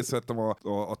nálad, hogy észrevettem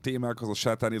a témák, az a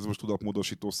sátánizmus,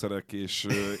 tudatmódosítószerek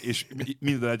és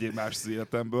minden egyéb más az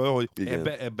életemből, hogy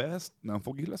ebbe ezt nem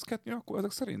fog illeszkedni akkor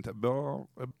ezek szerint?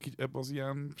 Ebbe az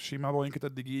ilyen simában, amiket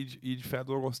eddig így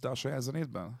feldolgoztál a saját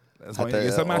zenétben? Ez hát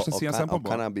egészen más lesz ilyen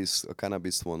szempontból? A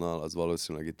cannabis vonal az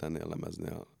valószínűleg itt ennél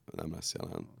lemeznél nem lesz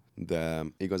jelen. De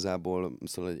igazából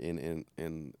szóval, hogy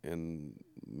én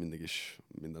mindig is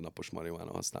mindennapos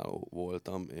marihuána használó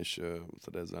voltam, és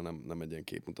szóval ezzel nem egy ilyen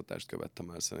képmutatást követtem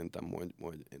el szerintem,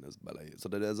 hogy én ezt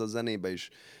szóval de ez a zenébe is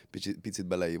picit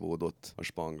beleívódott a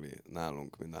spangli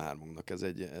nálunk, mind a hármunknak. Ez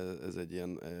egy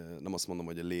ilyen, nem azt mondom,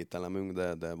 hogy a lételemünk,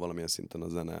 de valamilyen szinten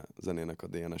a zenének a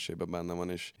DNS-ébe benne van,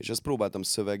 és ezt próbáltam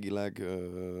szövegileg,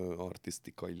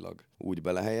 artisztikailag úgy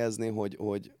belehelyezni,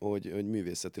 hogy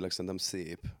művészetileg szerintem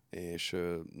szép, és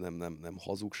nem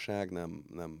hazugság, nem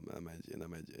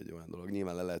egy olyan dolog.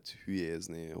 Nyilván le lehet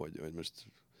hülyézni, hogy most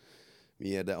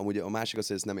miért, de amúgy a másik az,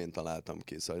 hogy ezt nem én találtam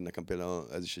ki, szóval nekem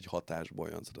például ez is egy hatásból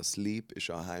jön, szóval a Sleep és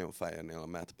a High on Fire-nél a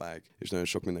Matt Pike, és nagyon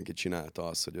sok mindenki csinálta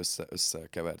azt, hogy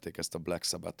összekeverték ezt a Black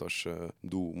Sabbath-os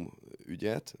Doom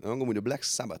ügyet. Amúgy a Black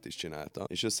Sabbath is csinálta,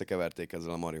 és összekeverték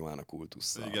ezzel a marihuána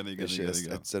kultusszal. Igen.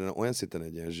 Egyszerűen olyan szinten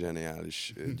egy ilyen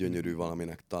zseniális, gyönyörű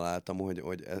valaminek találtam,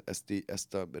 hogy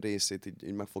ezt a részét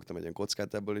így megfogtam egy ilyen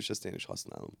kockát ebből, és ezt én is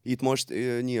használom. Itt most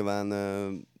nyilván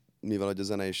mivel hogy a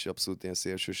zene is abszolút ilyen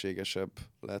szélsőséges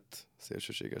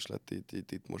lett,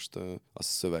 itt most a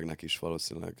szövegnek is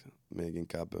valószínűleg még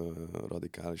inkább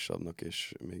radikálisabbnak,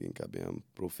 és még inkább ilyen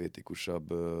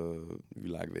profétikusabb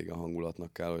világvége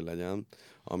hangulatnak kell, hogy legyen.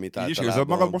 Amit így is érzed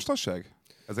magad mostanság?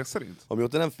 Ezek szerint?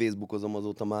 Amióta nem Facebookozom,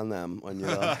 azóta már nem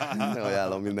annyira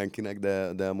ajánlom mindenkinek,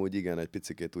 de amúgy igen, egy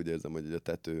picikét úgy érzem, hogy a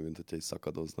tető, mint hogyha így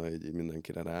szakadozna így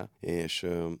mindenkire rá. És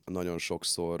nagyon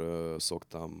sokszor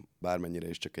szoktam, bármennyire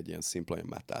is csak egy ilyen szimpla ilyen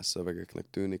metal szövegeknek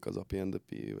tűnik az Appy and the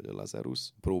Pea, vagy a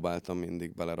Lazarus. Próbáltam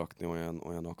mindig belerakni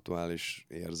olyan aktuális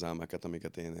érzelmeket,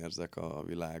 amiket én érzek a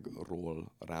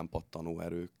világról rám pattanó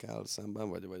erőkkel szemben,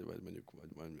 vagy mondjuk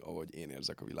ahogy én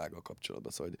érzek a világgal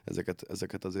kapcsolatban. Szóval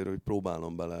ezeket azért, hogy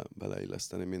próbálom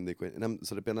beleilleszteni mindig, hogy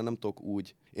szóval például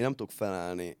én nem tudok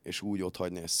felállni és úgy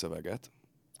otthagyni egy szöveget,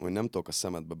 hogy nem tudok a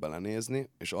szemedbe belenézni,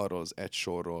 és arról az egy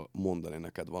sorról mondani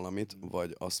neked valamit,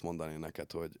 vagy azt mondani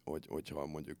neked, hogyha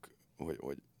mondjuk,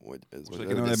 hogy ez most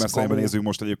egyébként egymás szemben nézünk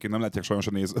most egyébként, nem látják sajnos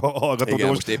a hallgatók,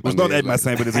 igen, de most nagyon egymás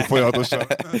szemben nézünk folyamatosan.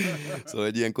 Szóval,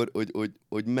 hogy ilyenkor,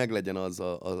 hogy meglegyen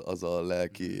az a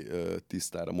lelki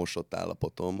tisztára mosott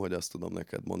állapotom, hogy azt tudom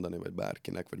neked mondani, vagy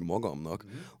bárkinek, vagy magamnak,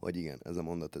 hogy igen, ez a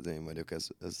mondat, ez én vagyok, ez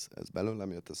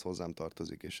belőlem jött, ez hozzám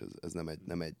tartozik, és ez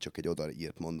nem egy csak egy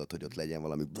odaírt mondat, hogy ott legyen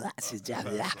valami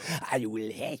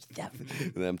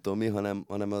nem tudom mi,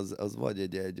 hanem az vagy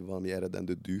egy valami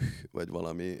eredendő düh, vagy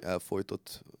valami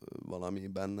elfojtott valami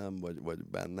bennem, vagy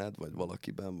benned, vagy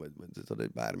valakiben,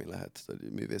 vagy bármi lehet,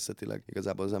 hogy művészetileg.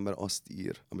 Igazából az ember azt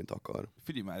ír, amit akar.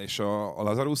 Figyelj már, és a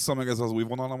Lazarusszal meg ez az új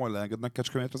vonalna, majd leengednek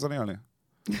Kecskemétre zenélni?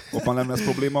 Ott nem lesz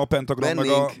probléma a Pentagram,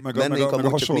 meg a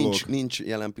hasonlók? Nincs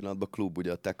jelen pillanatban klub,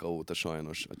 ugye a Teka óta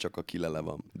sajnos, csak a Kilele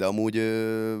van. De amúgy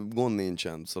gond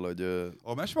nincsen, szóval, hogy...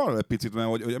 A mes van egy picit, mert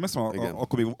hogy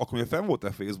akkor még fenn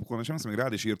voltál Facebookon, és emlékszem, még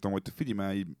rád is írtam, hogy figyelj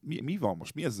már, mi van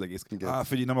most, mi ez az egész?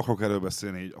 Figyelj, nem akarok erről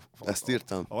beszélni. Így, ezt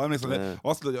írtam? Emlékszem,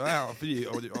 azt mondja, hogy figyelj,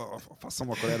 hogy a faszom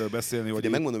akar erről beszélni. Hogy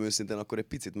megmondom őszintén, akkor egy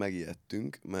picit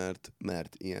megijedtünk,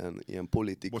 mert ilyen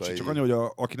politikai... Bocs, csak annyi, hogy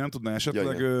aki nem tudná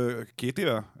esetleg 2 éve?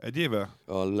 1 éve?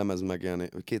 A lemez megjelenni,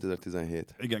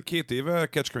 2017. Igen, 2 éve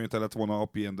Kecskeméten lett volna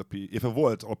Api and the P, illetve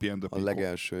volt Api and the P. A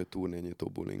legelső turnényitó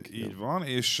bulink. Így van,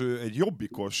 és egy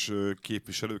jobbikos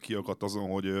képviselő kiakadt azon,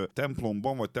 hogy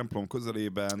templomban, vagy templom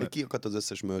közelében... Kiakadt az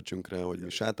összes mörcsünkre, hogy mi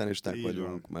sátánisták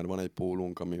vagyunk, mert van egy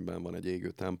pólunk, amiben van egy égő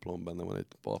templom, benne van egy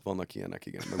pap, vannak ilyenek,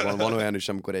 igen. Meg van olyan is,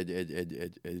 amikor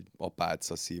egy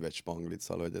apáca szív egy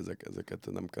spanglical, hogy ezeket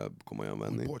nem kell komolyan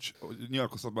venni. Bocs,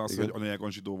 nyilatkoztat már azt, hogy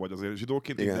anyágon zsidó vagy, azért zsidóként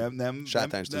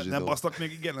nem basztak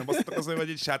még, igen, nem basztak azért, hogy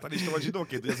egy sátánista vagy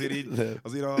zsidóként, hogy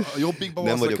azért a jobbikban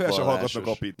valószínűleg kevesen hallgatnak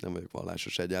Apit. Nem vagyok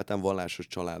vallásos egyáltalán, vallásos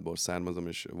családból származom,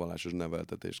 és vallásos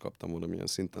neveltetést kaptam valamilyen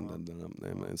szinten, de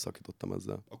nem szakítottam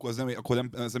ezzel. Akkor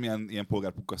nem ilyen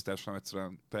polgárpukkasztás, hanem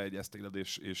egyszerűen te egyeztéled,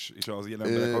 és az ilyen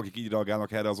emberek, akik így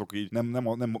reagálnak erre, azok így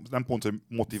nem pont, hogy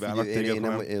motiválnak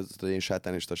téged, én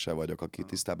sátánista se vagyok, aki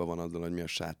tisztában van azzal, hogy mi a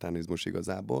sátánizmus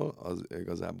igazából, az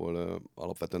igazából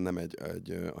alapvetően nem egy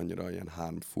annyira ilyen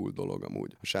harmful dolog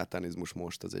amúgy. A sátánizmus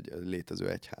most az egy létező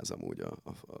egyház amúgy,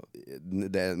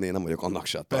 de én nem vagyok annak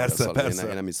se. Persze.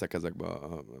 Én nem hiszek ezekbe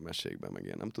a mesékben, meg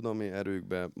ilyen nem tudom mi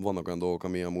erőkbe. Vannak olyan dolgok,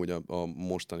 ami amúgy a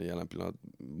mostani jelen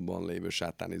pillanatban lévő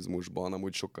sátánizmusban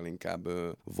amúgy sokkal inkább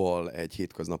val egy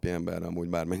hétköznapi emberre, amúgy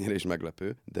bármennyire is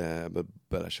meglepő, de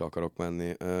bele se akarok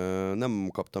menni. Nem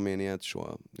kaptam én ilyet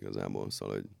soha igazából,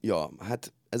 szóval, hogy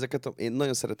hát én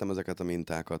nagyon szeretem ezeket a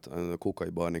mintákat. Kókai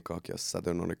Barnika, aki a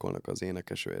Southern Oracle-nak az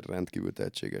énekes, ő egy rendkívül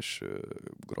tehetséges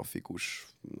grafikus,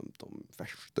 nem tudom,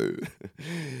 festő,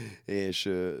 és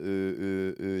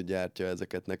ő gyártja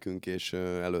ezeket nekünk, és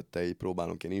előtte így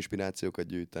próbálunk ilyen inspirációkat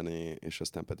gyűjteni, és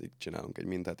aztán pedig csinálunk egy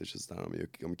mintát, és aztán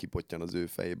ami kipottyan az ő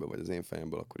fejébe, vagy az én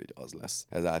fejemből, akkor így az lesz.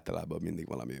 Ez általában mindig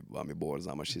valami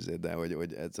borzalmas de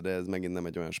hogy ez megint nem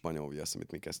egy olyan spanyol viasz,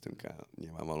 amit mi kezdtünk el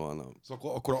nyilvánvalóan.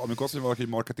 Szóval akkor amikor azt mondja valaki, hogy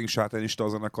marketing sátánista a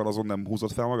zenekar, azon nem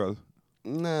húzott fel magad?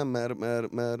 Nem, mert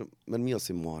mi az,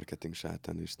 hogy marketing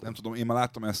sátánista? Nem tudom, én már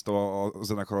láttam ezt a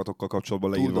zenekaratokkal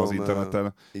kapcsolatban leírva az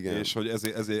interneten, igen. És hogy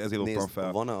ezért loptam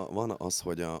fel. Van az,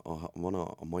 hogy van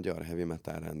a magyar heavy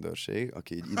metal rendőrség,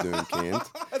 aki így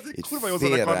időnként így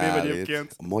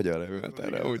félreállít a magyar heavy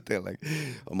metalre, úgy tényleg.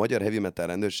 A magyar heavy metal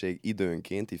rendőrség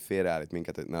időnként így félreállít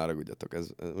minket, hogy ne haragudjatok, ez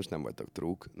most nem vagytok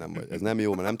trúk, ez nem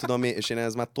jó, mert nem tudom mi, és én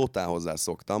ez már totál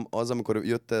hozzászoktam. Az, amikor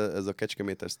jött ez a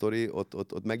kecskemétes sztori,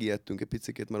 ott megijedtünk egy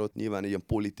picikét, mert ott nyilván ilyen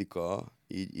politika,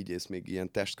 így ezt még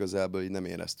ilyen testközelből így nem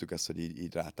éreztük ezt, hogy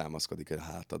így rátámaszkodik a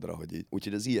hátadra, hogy így.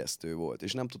 Úgyhogy ez ijesztő volt,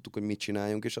 és nem tudtuk, hogy mit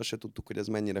csináljunk, és azt se tudtuk, hogy ez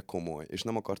mennyire komoly, és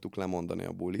nem akartuk lemondani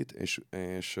a bulit,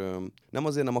 és nem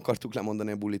azért nem akartuk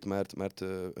lemondani a bulit,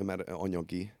 mert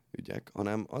anyagi ügyek,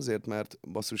 hanem azért, mert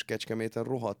basszus Kecskeméten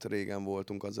rohadt régen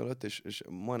voltunk azelőtt, és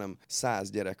majdnem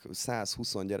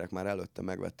 120 gyerek már előtte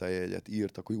megvette a jegyet,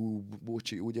 írtak, hogy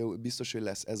bocsi, ugye biztos, hogy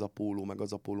lesz ez a póló, meg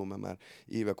az a póló, mert már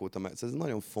évek óta ez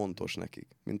nagyon fontos nekik,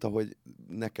 mint ahogy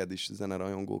neked is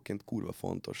zenerajongóként kurva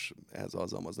fontos ez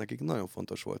az nekik nagyon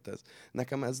fontos volt ez.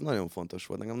 Nekem ez nagyon fontos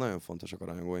volt, nekem nagyon fontosak a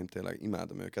rajongóim, tényleg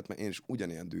imádom őket, mert én is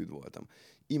ugyanilyen dűd voltam.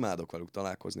 Imádok velük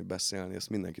találkozni, beszélni, ezt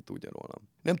mindenki tudja rólam.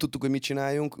 Nem tudtuk, hogy mit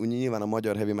csináljunk, úgy nyilván a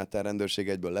magyar heavy metal rendőrség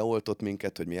egyből leoltott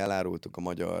minket, hogy mi elárultuk a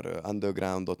magyar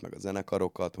undergroundot, meg a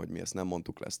zenekarokat, hogy mi ezt nem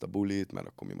mondtuk le ezt a bulit, mert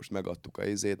akkor mi most megadtuk a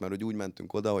izét, mert hogy úgy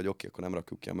mentünk oda, hogy oké, akkor nem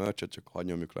rakjuk ki a merchet, csak hadd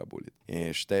nyomjuk le a bulit.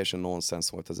 És teljesen nonsens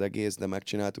volt az egész, de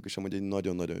megcsináltuk, és amúgy egy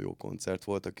nagyon-nagyon jó koncert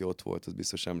volt, aki ott volt, az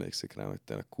biztos emlékszik rá, hogy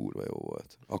tényleg kurva jó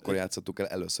volt. Akkor játszottuk el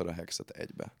először a Hexet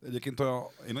egybe. Egyébként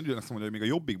én nagyon azt mondom, hogy még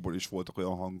a Jobbikból is voltak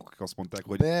olyan hangok, akik azt mondták,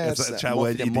 hogy persze, ez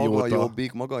egy idióta.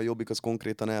 Maga a Jobbik az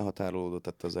konkrétan elhatárolódott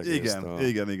ettől az egésztől.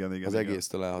 Igen. Az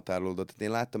egésztől elhatárolódott.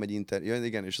 Én láttam egy interjút,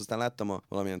 igen, és aztán láttam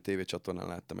valamilyen tévécsatornán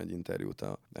láttam egy interjút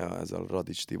ezzel a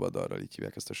Radics Tivadarral, így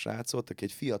hívják ezt a srácot, aki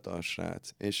egy fiatal srác,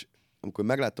 és amikor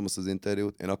megláttam azt az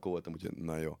interjút, én akkor voltam, hogy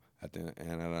na jó, hát én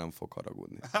erre nem fog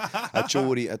haragudni. Hát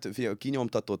Csóri,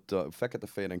 kinyomtatott,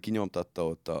 fekete-fehéren kinyomtatta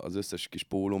ott az összes kis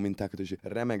póló mintákat, és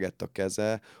remegett a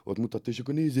keze, ott mutatta, és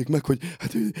akkor nézzék meg, hogy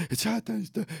hát egy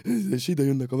sátánista, és ide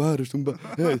jönnek a városunkba.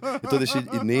 Tudod, és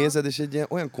így nézed, és egy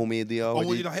olyan komédia,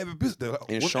 hogy így, a helyben büszke,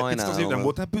 én sajnálom. azért nem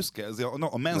voltál büszke?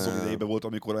 A Menzon idejében volt,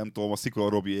 amikor nem tudom, a Szikora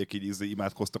Robiék így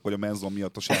imádkoztak, hogy a Menzon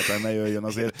miatt a sátán ne jöjjön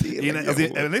azért. Én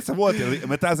volt,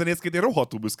 mert tázenészként én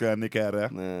rohadtul büszke lennék erre.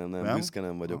 Nem, büszke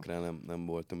nem vagyok rá, nem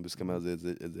voltam büszke, mert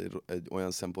azért ez egy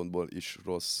olyan szempontból is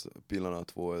rossz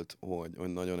pillanat volt, hogy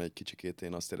nagyon egy kicsikét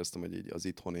én azt éreztem, hogy így az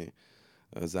itthoni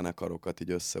zenekarokat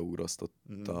így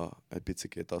összeúrasztotta egy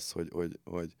picikét az,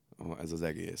 hogy ez az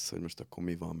egész, hogy most akkor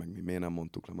mi van, meg miért nem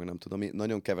mondtuk le, meg nem tudom.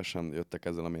 Nagyon kevesen jöttek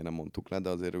ezzel, miért nem mondtuk le, de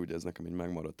azért ugye ez nekem így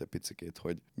megmaradt egy picikét,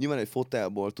 hogy nyilván egy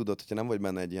fotelból tudod, hogyha nem vagy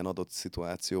benne egy ilyen adott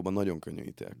szituációban, nagyon könnyű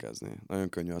ítélkezni. Nagyon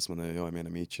könnyű azt mondani, hogy jaj, miért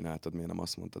nem így csináltad, miért nem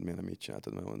azt mondtad, miért nem így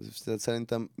csináltad.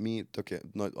 Szerintem mi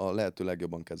a lehető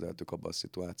legjobban kezeltük abban a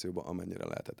szituációban, amennyire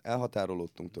lehetett.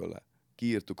 Elhatárolódtunk tőle,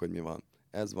 kiírtuk, hogy mi van,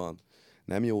 ez van.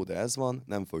 Nem jó, de ez van,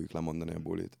 nem fogjuk lemondani a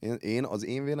bulit. Az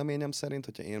én véleményem szerint,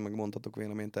 hogyha én megmondhatok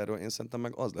véleményt erről, én szerintem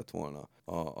meg az lett volna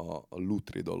a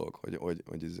lutri dolog,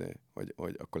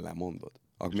 hogy akkor lemondod.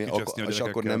 És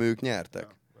akkor nem ők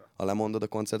nyertek. Ha lemondod a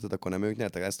koncertet, akkor nem ők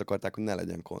nyertek. Ezt akarták, hogy ne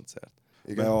legyen koncert.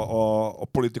 Igen. A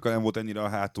politika nem volt ennyire a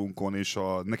hátunkon, és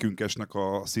nekünk esnek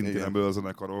a szintén ebből a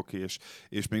zenekarok,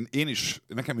 és még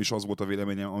nekem is az volt a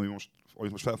véleményem, amit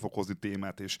most fel fog hozni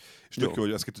témát, és tök jó,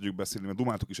 hogy ezt ki tudjuk beszélni, mert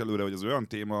dumáltuk is előre, hogy ez olyan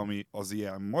téma, ami az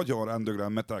ilyen magyar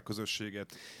underground metal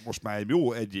közösséget most már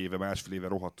egy éve, másfél éve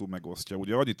rohadtul megosztja.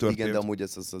 Ugye annyi történt... Igen, de amúgy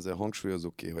ezt azért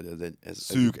hangsúlyozunk ki, hogy ez egy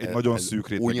nagyon szűk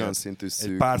réteg. Olyan szintű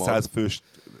szűk. Egy pár száz fős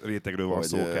rétegről van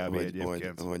szó kb.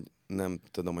 Egyébként. Hogy nem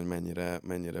tudom, hogy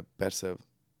mennyire persze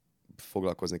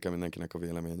foglalkozni kell mindenkinek a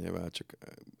véleményével, csak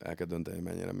el kell dönteni,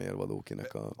 mennyire mérvadó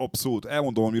kinek a... Abszolút.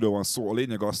 Elmondom, miről van szó. A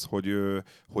lényeg az,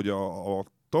 hogy a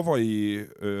tavalyi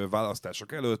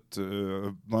választások előtt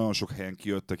nagyon sok helyen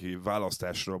kijöttek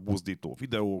választásra buzdító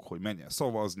videók, hogy menjen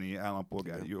szavazni,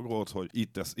 állampolgári jogot, hogy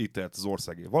itt tehet az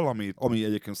országé valamit, ami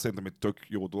egyébként szerintem egy tök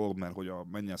jó dolog, mert hogy a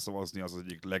menjen szavazni az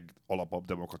egyik legalapabb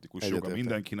demokratikus joga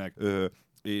mindenkinek.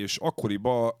 És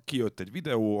akkoriban kijött egy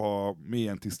videó a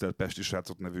Mélyen tisztelt Pesti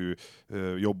srácok nevű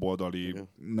jobboldali,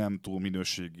 nem túl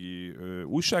minőségi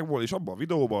újságból, és abban a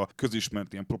videóban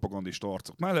közismert ilyen propagandista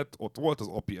arcok mellett ott volt az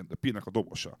Api and the P-nek a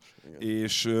dobosa.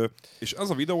 És az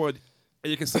a videó, hogy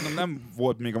egyébként szerintem nem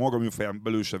volt még a maga műfaján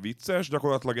belül se vicces,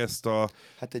 gyakorlatilag ezt a...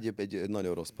 Hát egy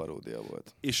nagyon rossz paródia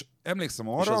volt. És emlékszem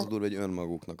arra... És az durva, hogy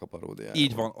önmaguknak a paródiája.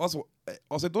 Így van.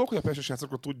 Az egy dolog, hogy a Pesti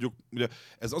srácokról tudjuk, ugye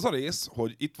ez az a rész,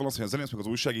 hogy itt van az, hogy a zenész meg az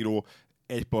újságíró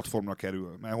egy platformra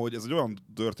kerül. Mert hogy ez egy olyan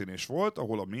történés volt,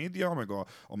 ahol a média, meg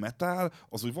a metal,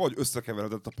 az úgy valahogy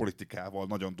összekeveredett a politikával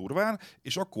nagyon durván,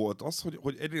 és akkor volt az,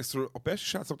 hogy egyrésztről a Pesti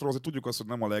srácoktól azért tudjuk azt, hogy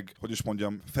nem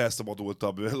a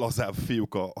felszabadultabb, lazább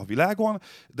fiúk a világon,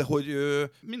 de hogy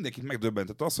mindenkit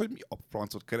megdöbbentett az, hogy mi a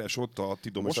francot keres ott a ti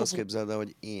dobosok. Most azt képzeld el,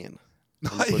 hogy én,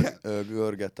 amikor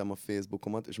görgettem a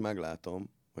Facebookomat, és meglátom,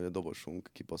 hogy a dobosunk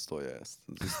kiposztolja ezt.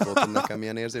 Tudod, nekem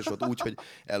milyen érzés volt úgy, hogy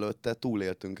előtte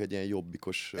túléltünk egy ilyen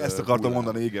jobbikos... Ezt akartam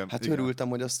mondani, igen. Hát igen. Örültem,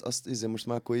 hogy azt most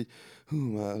már akkor így,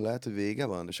 már lehet, hogy vége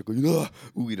van, és akkor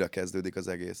újra kezdődik az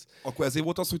egész. Akkor ezért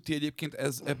volt az, hogy ti egyébként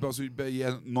ebbe az ügyben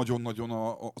ilyen nagyon-nagyon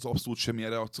az abszolút semmilyen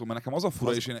reakció, mert nekem az a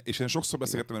fura, és én sokszor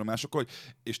beszélgettem erről másokkal,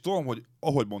 és tudom, hogy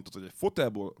ahogy mondtad, hogy egy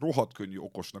fotelból rohadt könnyű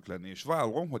okosnak lenni, és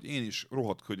vállalom, hogy én is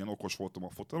rohadt könnyen okos voltam a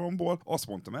fotelomból, azt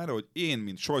mondtam erre, hogy én,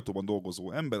 mint sajtóban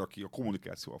dolgozó ember, aki a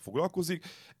kommunikációval foglalkozik,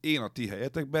 én a ti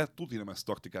helyetekben nem ezt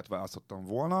taktikát választottam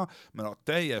volna, mert a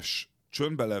teljes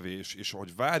csöndbelevés, és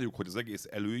ahogy várjuk, hogy az egész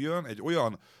előjön, egy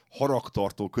olyan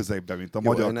haragtartó közegben, mint a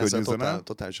magyar könnyűzene.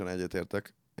 Totálisan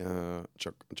egyetértek,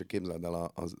 csak képzeld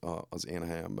el az én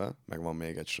helyemben, meg van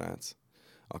még egy srác,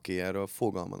 aki erről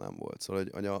fogalma nem volt. Szóval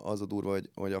hogy az a durva,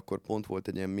 hogy akkor pont volt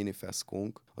egy ilyen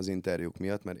minifeszkónk az interjúk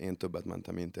miatt, mert én többet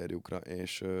mentem interjúkra,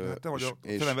 és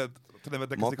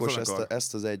Makos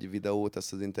ezt az egy videót,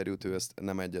 ezt az interjút, ő ezt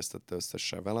nem egyeztette össze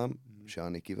se velem, se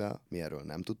Anikivel, mi erről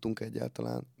nem tudtunk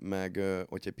egyáltalán, meg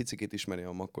hogyha egy picikét ismeri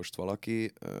a Makost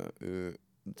valaki, ő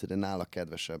nála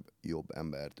kedvesebb, jobb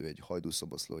embert, ő egy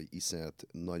hajdúszoboszlói iszonyat,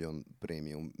 nagyon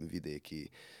prémium vidéki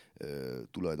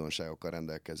tulajdonságokkal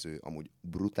rendelkező, amúgy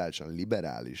brutálisan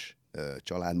liberális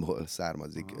családból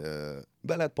származik.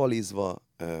 Be lett palizva,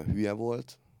 hülye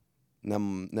volt,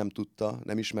 nem tudta,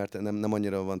 nem ismerte, nem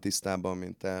annyira van tisztában,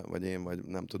 mint te, vagy én, vagy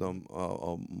nem tudom,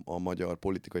 a magyar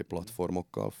politikai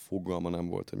platformokkal fogalma nem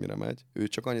volt, hogy mire megy. Ő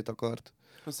csak annyit akart,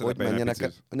 hogy menjenek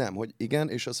el, nem, hogy igen,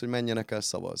 és az, hogy menjenek el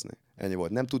szavazni. Ennyi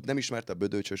volt. Nem ismerte a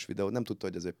Bödöcsös videót, nem tudta,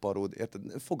 hogy ez egy paród,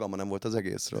 érted? Fogalma nem volt az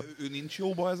egészről. Ő nincs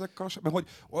jóba ezekkel, mert hogy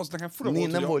az nekem fura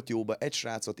volt, nem volt jóba. Egy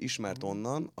srácot ismert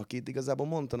onnan, akit igazából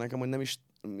mondta nekem, hogy nem is,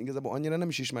 igazából annyira nem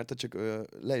is ismerte, csak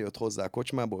lejött hozzá a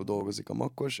kocsmából, dolgozik a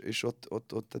makkos, és ott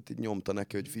így nyomta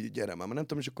neki, hogy figyelj, gyere már, nem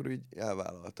tudom, és akkor így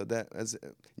elvállalta. De ez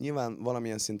nyilván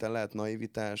valamilyen szinten lehet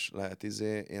naivitás, lehet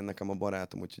én nekem a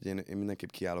barátom, úgyhogy én mindenképp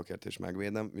kiállok érte és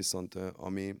megvédem, viszont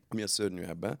ami a szörnyű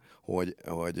ebbe,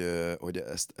 hogy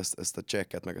ezt a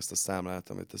csekket, meg ezt a számlát,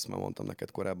 amit ezt már mondtam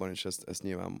neked korábban, és ezt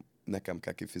nyilván nekem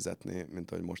kell kifizetni,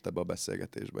 mint ahogy most ebbe a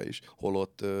beszélgetésbe is.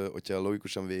 Holott, hogyha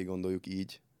logikusan végig gondoljuk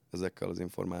így, ezekkel az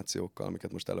információkkal,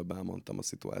 amiket most előbb elmondtam a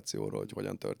szituációról, hogy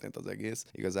hogyan történt az egész.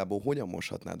 Igazából hogyan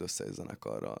moshatnád össze egy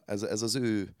zenekarra? Ez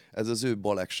az ő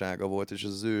balegsága volt, és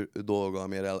ez az ő dolga,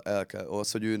 amire el kell.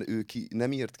 Az, hogy ő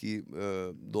nem írt ki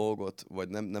dolgot, vagy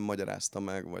nem magyarázta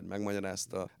meg, vagy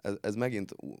megmagyarázta. Ez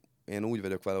megint én úgy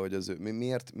vagyok vele, hogy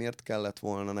miért kellett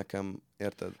volna nekem,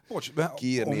 érted? Bocs,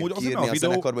 kiírni a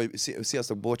zenekarba, hogy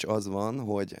sziasztok, bocs, az van,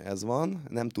 hogy ez van,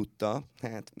 nem tudta,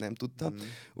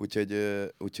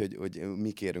 úgyhogy hogy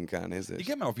mi kérünk elnézést.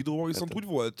 Igen, mert a videóban viszont úgy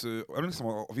volt, emlékszem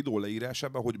a videó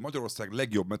leírásában, hogy Magyarország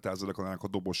legjobb metal zenekarának a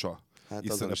dobosa. Hát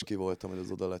azon is ki voltam, hogy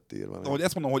az oda lett írva. Hogy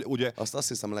ezt mondom, hogy ugye... Azt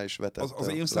hiszem le is vetett. Az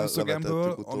én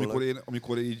szemszögemből,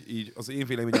 amikor így az én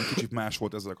véleményem kicsit más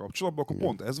volt ezzel kapcsolatban, akkor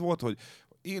pont ez volt, hogy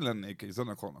én lennék egy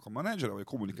zenekarnak a menedzsere, vagy a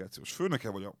kommunikációs főnöke,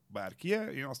 vagy a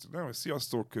bárkie, én azt mondom, hogy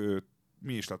sziasztok,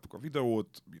 mi is láttuk a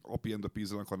videót, Api and the Peace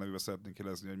zenekar nevével szeretnénk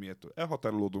jelezni, hogy miért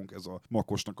elhatárolódunk, ez a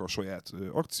Makkosnak a saját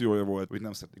akciója volt, hogy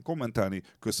nem szeretnénk kommentálni,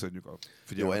 köszönjük a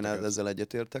figyelmet. Jó, én ezzel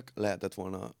egyetértek, lehetett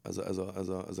volna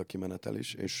ez a kimenetel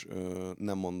is, és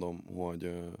nem mondom,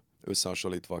 hogy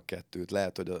összehasonlítva a kettőt,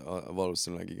 lehet, hogy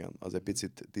valószínűleg igen, az egy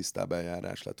picit tisztább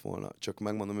eljárás lett volna. Csak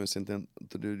megmondom őszintén,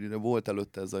 volt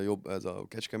előtte ez a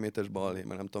kecskemétes balhé,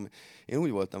 mert nem tudom, én úgy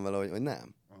voltam vele, hogy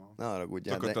nem. Ne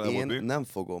haragudjál, de én nem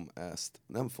fogom ezt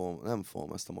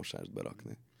a mosást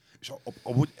berakni. És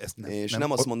amúgy ezt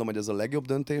nem azt mondom, hogy ez a legjobb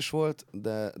döntés volt,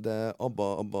 de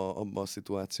abba a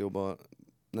szituációban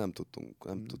nem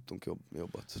tudtunk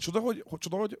jobbat. Csoda,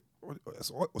 hogy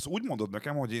azt úgy mondod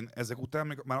nekem, hogy én ezek után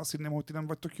még már azt hinném, hogy ti nem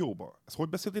vagytok jóba. Ezt hogy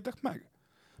beszéltétek meg?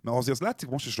 Mert azért az látszik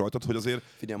most is rajtad, hogy azért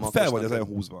fel vagy az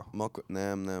elhúzva.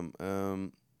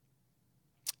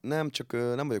 Nem, csak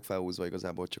nem vagyok felhúzva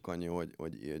igazából, csak annyi,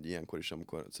 hogy ilyenkor is,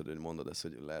 amikor mondod ezt,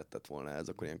 hogy lehetett volna ez,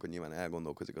 akkor ilyenkor nyilván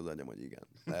elgondolkozik az agyam, hogy igen,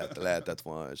 lehetett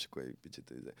volna, és akkor egy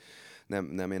picit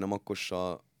nem, én a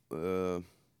Makkossal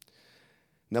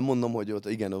nem mondom, hogy ott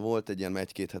igen, volt egy ilyen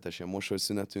 1-2 hetes ilyen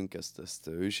mosolyszünetünk, ezt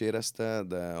ő is érezte,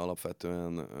 de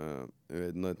alapvetően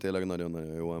ő tényleg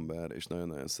nagyon-nagyon jó ember, és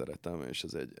nagyon-nagyon szeretem, és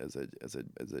ez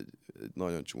egy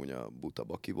nagyon csúnya buta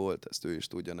baki volt, ezt ő is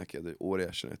tudja, neki ez egy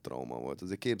óriási nagy trauma volt.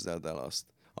 Azért képzeld el azt,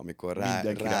 amikor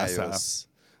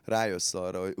rájössz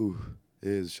arra, hogy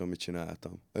Jézusom, mit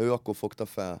csináltam. Ő akkor fogta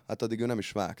fel, hát addig ő nem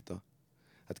is vágta.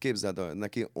 Hát képzeld el,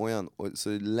 neki olyan,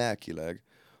 szóval lelkileg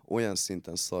olyan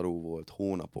szinten szarú volt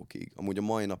hónapokig. Amúgy a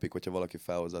mai napig, hogyha valaki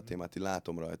felhozza a témát, így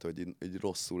látom rajta, hogy így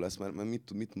rosszul lesz, mert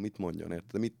mit mondjon,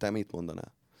 érted? Te mit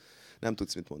mondanál? Nem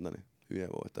tudsz mit mondani. Hülye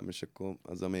voltam, és akkor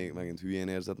azzal megint hülyén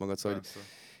érzed magad. Szóval,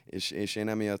 és én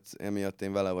emiatt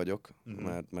én vele vagyok,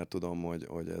 mert tudom,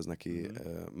 hogy ez neki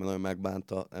nagyon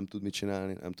megbánta, nem tud mit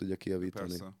csinálni, nem tudja kijavítani.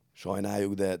 Persze.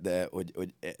 Sajnáljuk, de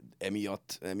hogy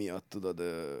emiatt tudod,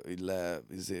 így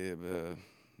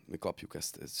mi kapjuk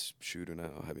ezt sűrűn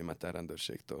a heavy metal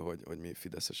rendőrségtől, hogy mi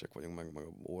fideszesek vagyunk, meg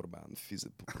Orbán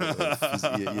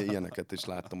ilyeneket is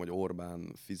láttam, hogy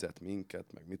Orbán fizet minket,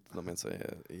 meg mit tudom én, szóval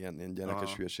ilyen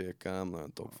gyerekes hülyeségekkel nem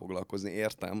nagyon tudok foglalkozni.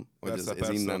 Értem, hogy ez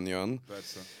innen jön,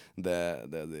 de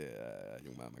azért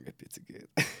álljunk már meg egy picikét.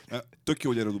 Tök jó,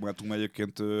 hogy erről dumáltunk, mert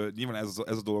egyébként nyilván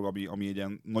ez a dolog, ami egy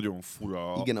ilyen nagyon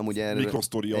fura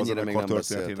mikrosztoria az ennek a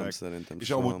történetének. És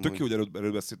amúgy tök jó, hogy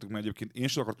erről beszéltünk, mert egyébként én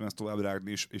sem akartam ezt tovább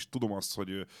rágni, és tudom azt,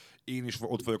 hogy én is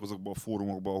ott vagyok azokban a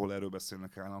fórumokban, ahol erről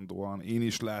beszélnek állandóan. Én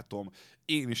is látom,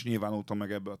 én is nyilvánultam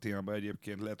meg ebbe a témába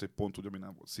egyébként. Lehet, hogy pont úgy, ami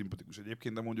nem volt szimpatikus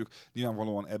egyébként, de mondjuk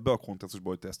nyilvánvalóan ebbe a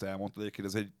kontextusban, hogy te ezt elmondtad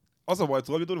egyébként, az a baj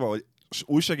tudod, durva, hogy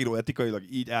újságíró etikailag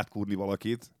így átkúrni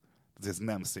valakit, ez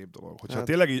nem szép dolog. Hogyha hát,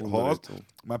 tényleg így, már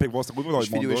pedig valószínűleg úgy van, hogy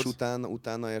mondod. És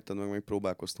utána érted, meg még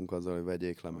próbálkoztunk azzal, hogy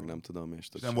vegyék le, meg nem tudom. És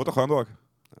nem voltak hajlandóak?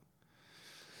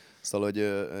 Szóval, hogy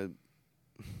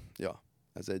ja.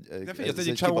 Ez egy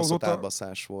egyik kibaszott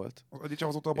elbaszás volt. Egyik csáv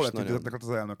azóta a Balettintézetnek az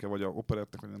elnöke, vagy a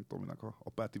operettnek, vagy nem tudom minek, a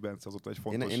Páti Bence azóta egy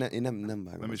fontos... Én nem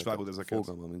vágom. Nem is vágod ezeket.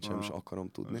 Fogalmam nincs, nem is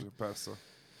akarom tudni. Persze.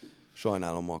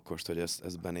 Sajnálom Makkost, hogy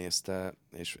ezt benézte,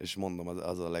 és mondom,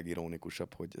 az a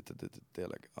legironikusabb, hogy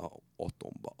tényleg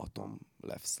atom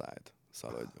left side.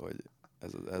 Szóval, hogy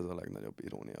ez a legnagyobb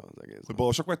irónia az egész. Hogy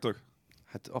balosok vagytok?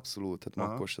 Hát abszolút, hát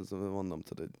Makkos, mondom,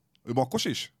 tudod. Ő Makkos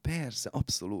is? Persze,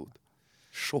 abszolút.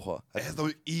 Soha.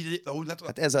 Hát,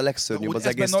 hát ez a legszörnyűbb az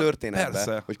egész történetben,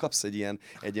 persze. hogy kapsz egy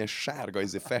ilyen sárga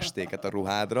festéket a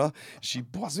ruhádra, és így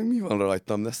bazdmeg, mi van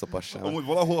rajtam, ne szapassál. Amúgy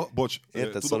valahol,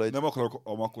 Érted, tudom, nem akarok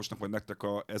a Makkosnak vagy nektek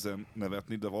ezen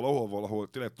nevetni, de valahol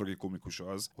tényleg tragikomikus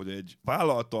az, hogy egy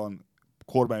vállaltan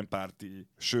kormánypárti,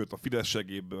 sőt a Fidesz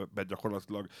segélybe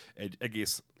gyakorlatilag egy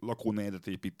egész lakónegyedet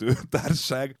építő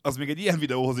társaság, az még egy ilyen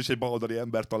videóhoz is egy baloldali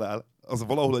ember talál. Az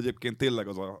valahol egyébként tényleg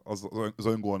az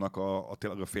öngólnak,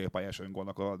 tényleg a félpályás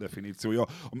öngólnak a definíciója,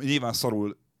 ami nyilván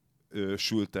szarul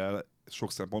sült el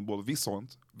sok szempontból,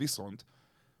 viszont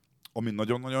ami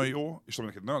nagyon-nagyon jó, és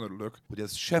aminek nagyon örülök, hogy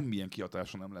ez semmilyen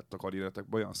kihatása nem lett a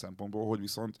karrieretekben olyan szempontból, hogy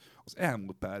viszont az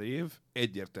elmúlt pár év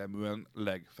egyértelműen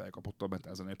legfelkapottabb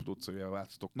metalzenei produkciójával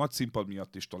változatok. Nagy színpad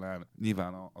miatt is talán,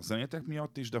 nyilván a zenétek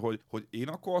miatt is, de hogy én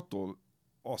akkor attól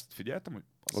azt figyeltem, hogy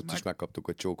ott is megkaptuk,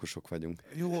 hogy csókosok vagyunk.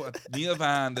 Jó,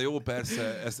 nyilván, de jó,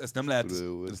 persze, ezt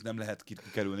nem lehet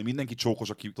kikerülni. Mindenki csókos,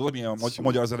 aki tudod, milyen a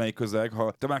magyar zenei közeg,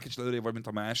 ha te már kicsit előrébb vagy, mint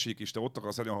a másik, és te ott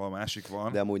akarsz lenni, ahol a másik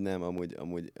van. De amúgy nem,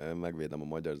 amúgy megvédem a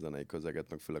magyar zenei közeget,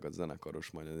 meg főleg a zenekaros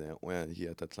magyar, olyan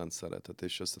hihetetlen szeretet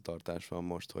és összetartás van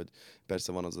most, hogy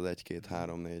persze van az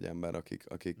 1-2-3-4 ember,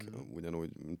 akik ugyanúgy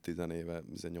 10 éve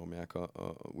nyomják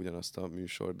ugyanazt a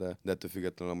műsort, de ettől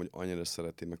függetlenül amúgy annyira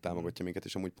szereti, meg támogatja minket,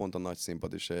 és amúgy pont a nagy színpad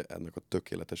is ennek a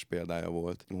tökéletes példája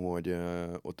volt, hogy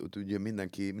ott ugye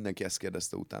mindenki ezt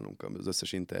kérdezte utánunk az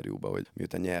összes interjúban, hogy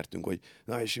miután nyertünk, hogy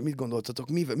na és mit gondoltatok,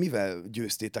 mivel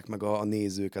győztétek meg a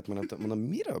nézőket? Mondom,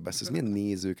 miről beszélsz? Milyen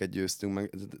nézőket győztünk meg?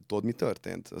 Tudod, mi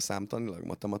történt? Számtanilag,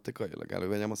 matematikailag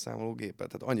elővegyem a számológépet.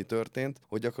 Tehát annyi történt,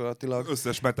 hogy gyakorlatilag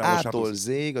A-tól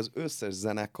Z-ig az összes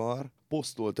zenekar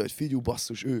posztolta, hogy figyú,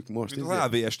 basszus, ők most... Mint az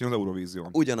AVS-nél az Eurovízión.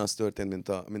 Ugyanaz történt,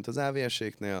 mint az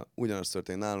AVS-éknél, ugyanaz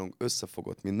történt nálunk,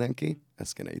 összefogott mindenki,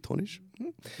 ez kéne itthon is.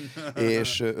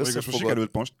 És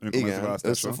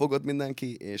összefogott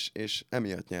mindenki, és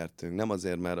emiatt nyertünk. Nem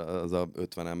azért, mert az a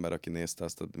 50 ember, aki nézte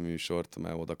azt a műsort,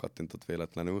 mert oda kattintott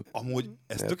véletlenül. Amúgy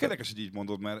ez tökéletes, hogy így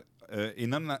mondod, mert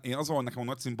én az van nekem a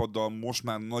nagy színpaddal most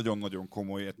már nagyon-nagyon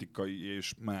komoly etikai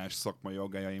és más szakmai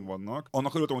aggályaim vannak.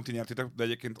 Annak örültem, hogy ti nyertétek, de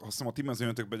egyébként azt hiszem a ti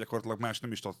mezőnyötökben gyakorlatilag más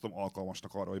nem is tartottam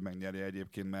alkalmasnak arra, hogy megnyerje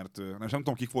egyébként, mert nem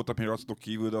tudom, kik voltak még arcotok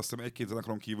kívül, de azt hiszem egy-két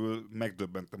zenekaron kívül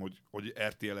megdöbbentem, hogy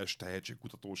RTL-es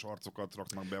tehetségkutatós arcokat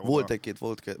raknak be. Volt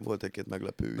egy-két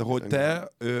meglepő. De hogy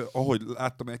te, ahogy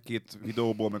láttam egy-két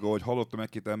videóból, meg ahogy hallottam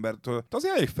egy-két embertől, te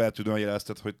azért elég feltűnően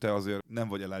jelezted, hogy te azért nem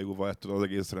vagy elájulva ettől az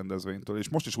egész rendezvénytől, és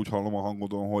most is úgy hallom a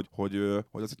hangodon, hogy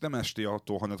az itt nem esti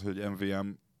attól hanyat, hogy MVM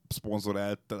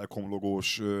szponzorált Telekom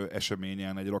logós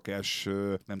eseményen egy rakás,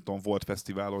 nem tudom, volt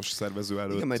fesztiválos szervező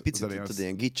előtt. Igen, mert picit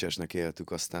ilyen gicsesnek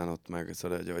éltük aztán ott meg,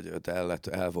 szóval, hogy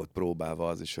el volt próbálva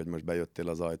az is, hogy most bejöttél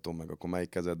az ajtón, meg akkor melyik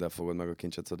kezeddel fogod meg a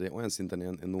kincset, szóval olyan szinten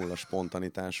ilyen nulla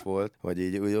spontanitás volt, hogy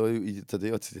így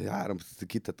három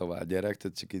kitetovált gyerek,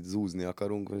 tehát csak így zúzni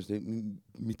akarunk, most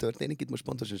mi történik itt most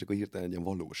pontosan, és akkor hirtelen egy ilyen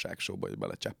valóságsóba, hogy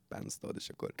belecseppensz, és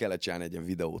akkor kellett csinálni egy ilyen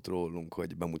videót rólunk,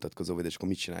 hogy bemutatkozó videó, és akkor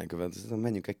mit csináljunk,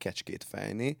 menjünk egy Kecskét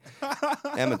fejni.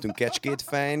 Elmentünk Kecskét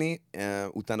fejni,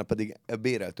 utána pedig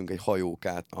béreltünk egy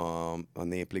hajókát a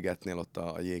Népligetnél ott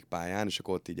a jégpályán, és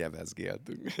akkor ott így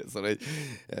evezgéltünk. Szóval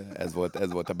ez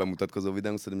volt a bemutatkozó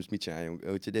videónk, szóval most mit csináljunk.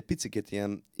 Úgyhogy egy picit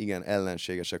ilyen, igen,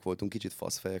 ellenségesek voltunk, kicsit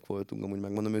faszfejek voltunk, amúgy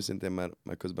megmondom őszintén,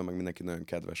 mert közben meg mindenki nagyon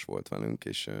kedves volt velünk,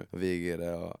 és a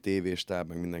végére a tévéstáb,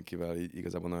 meg mindenkivel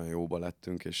igazából nagyon jóba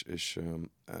lettünk, és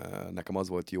nekem az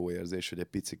volt jó érzés, hogy egy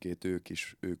picikét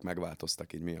ők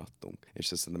megváltoztak így miattunk.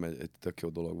 És ez szerintem egy tök jó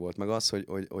dolog volt. Meg az,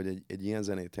 hogy egy ilyen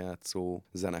zenét játszó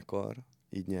zenekar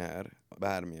így nyer,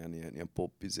 bármilyen ilyen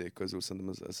pop közül,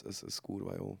 szerintem ez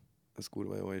kurva jó. Ez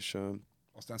kurva jó, és...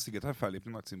 Aztán Szigeten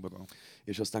fellépni nagy színpadon.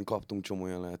 És aztán kaptunk csomó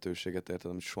olyan lehetőséget,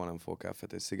 érted, amit soha nem fogok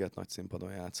elfelejteni. Sziget nagy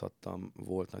színpadon játszhattam,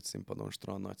 volt nagy színpadon,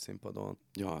 Strand nagy színpadon.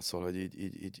 Ja, szóval, hogy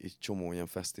így csomó ilyen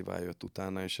fesztivál jött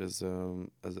utána, és ez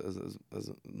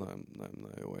nagyon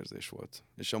jó érzés volt.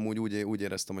 És amúgy úgy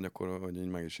éreztem, hogy akkor hogy így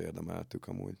meg is érdemeltük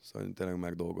amúgy. Szóval tényleg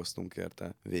megdolgoztunk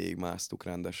érte, végigmásztuk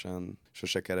rendesen,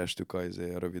 sose kerestük a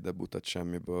rövidebb utat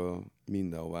semmiből.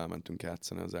 Mindenhol elmentünk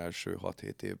játszani az első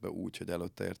 6-7 évben úgy, hogy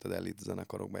előtte érted elit zenekar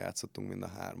zenekarokba játszottunk mind a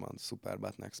hárman,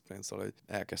 Superbad, Next Plane, szóval hogy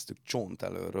elkezdtük csont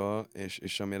előről,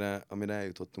 és amire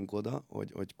eljutottunk oda,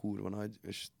 hogy kurva nagy,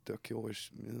 és tök jó,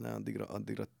 és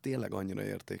addigra tényleg annyira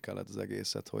értékeled az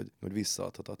egészet, hogy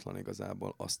visszaadhatatlan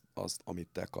igazából azt, amit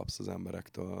te kapsz az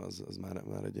emberektől, az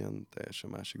már egy ilyen teljesen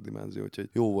másik dimenzió. Úgyhogy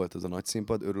jó volt ez a nagy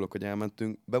színpad, örülök, hogy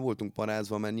elmentünk. Be voltunk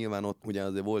parázva, mert nyilván ott ugye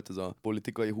azért volt ez a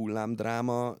politikai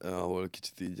hullámdráma, ahol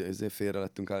kicsit így félre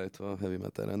lettünk állítva a heavy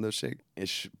metal rendőrség,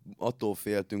 és attól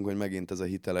féltünk, hogy megint ez a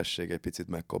hitelesség egy picit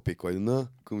megkopik, hogy na,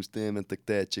 akkor most elmentek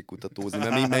tehetségkutatózni,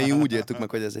 mert mi úgy értük meg,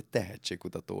 hogy ez egy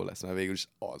tehetségkutató lesz, mert végül is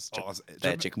az csak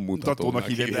tehetségmutatónak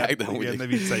hívják, de úgy ne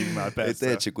vicceljünk már, persze. Egy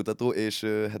tehetségkutató, és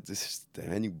hát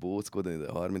menjünk bóckodni,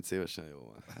 de 30 évesen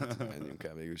jó, hát menjünk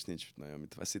el, végül is nincs nagyon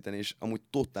mit veszíteni, és amúgy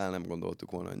totál nem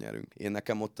gondoltuk volna, hogy nyerünk.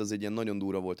 Nekem ott az egy ilyen nagyon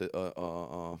durva volt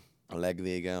a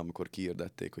legvége, amikor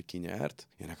kiirdették, hogy ki nyert.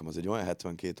 Nekem az egy olyan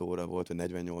 72 óra volt, vagy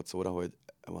 48 óra, hogy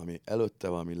előtte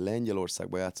valami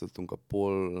Lengyelországban játszottunk a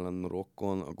Poland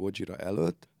Rockon, a Gojira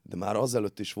előtt, de már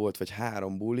azelőtt is volt, vagy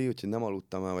 3 buli, úgyhogy nem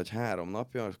aludtam el, vagy 3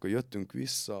 napja, akkor jöttünk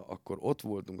vissza, akkor ott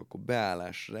voltunk, akkor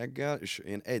beállás reggel, és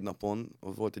én egy napon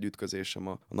volt egy ütközésem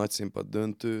a nagy színpad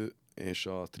döntő és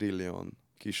a Trillion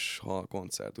kis hal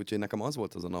koncert. Úgyhogy nekem az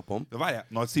volt az a napom. De várjál,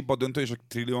 nagy színpad döntő és a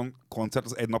Trillion koncert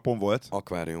az egy napon volt?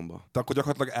 Akváriumban. Te akkor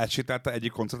gyakorlatilag átsétáltál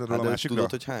egyik koncertről a másikra? Tudod,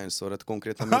 hogy hányszor? Hát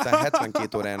konkrétan miután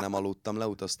 72 óráján nem aludtam,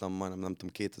 leutaztam majdnem, nem tudom,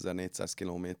 2400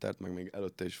 kilométert, meg még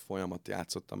előtte is folyamat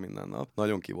játszottam minden nap.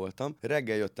 Nagyon ki voltam.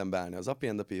 Reggel jöttem beállni az Api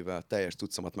and the P-vel, teljes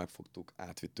cuccomat megfogtuk,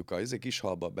 átvittük a kis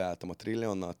halba, beálltam a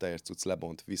Trillionnal, teljes cucc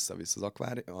lebont vissza-vissza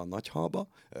a nagy halba,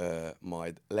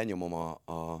 majd lenyomom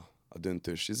a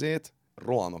döntős izét,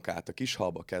 rohanok át a kis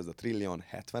halba, kezd a Trillion,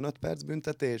 75 perc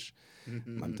büntetés,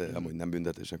 amúgy nem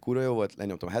büntetésen kurva jó volt,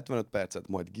 lenyomtam 75 percet,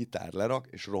 majd gitár lerak,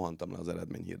 és rohantam le az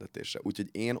eredményhirdetésre. Úgyhogy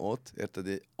én ott,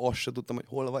 érted, azt se tudtam, hogy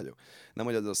hol vagyok. Nem,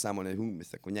 hogy azzal számolni, hogy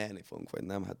hogy nyerni fogunk, vagy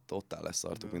nem, hát totál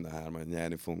leszartuk mind a hárman, hogy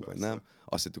nyerni fogunk, vagy nem.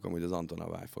 Azt hittük, hogy az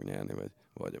Antonavály fog nyerni,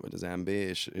 vagy az MB,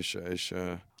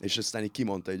 és aztán így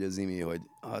kimondta hogy az Imi, hogy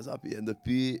az Api and the P,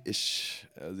 és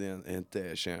ez ilyen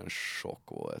teljesen sok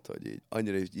volt, hogy így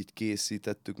annyira így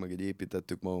készítettük, meg így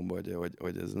építettük magunkba,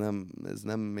 hogy ez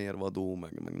nem mérvadó,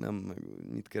 meg nem, meg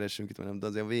mit keresünk itt, nem, de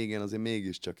azért a végén azért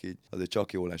mégiscsak így, azért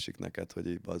csak jól esik neked, hogy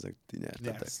így azért ti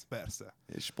nyertetek. Yes, persze.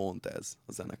 És pont ez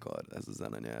a zenekar, ez a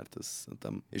zene nyert,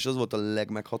 szerintem. És az volt a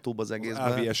legmeghatóbb az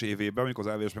egészben. Az AVS évében, amikor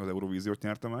az AVS meg az Eurovíziót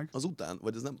nyerte meg. Az után,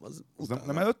 vagy ez nem, az utána.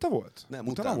 Nem előtte volt? Nem,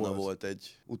 utána volt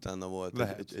egy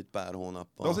pár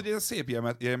hónappal. De az egy szép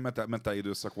ilyen metal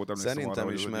időszak volt, emlékszem szerintem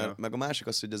arra, is, hogy mert meg a másik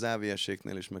az, hogy az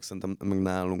AVS-éknél is, meg szerintem meg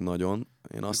nálunk nagyon.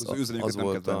 Én az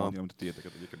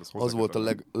volt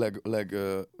a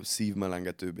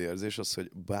legszívmelengetőbb érzés, az,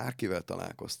 hogy bárkivel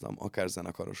találkoztam, akár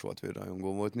zenekaros volt, vagy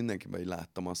rajongó volt, mindenkiben így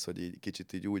láttam azt, hogy így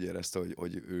kicsit így úgy érezte,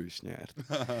 hogy ő is nyert.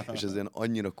 És ez ilyen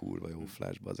annyira kurva jó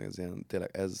flashba, ez ilyen,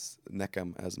 tényleg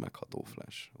nekem ez megható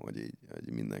flash, hogy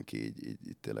mindenki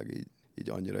így tényleg így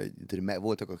annyira,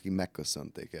 voltak, akik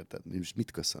megköszönték, érted? Most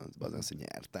mit köszönt? Az, hogy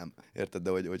nyertem. Érted? De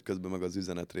hogy közben meg az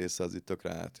üzenet része az itt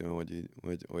tökre átjön,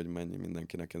 hogy mennyi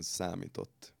mindenkinek ez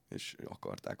számított, és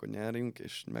akarták, hogy nyerjünk,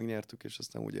 és megnyertük, és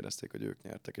aztán úgy érezték, hogy ők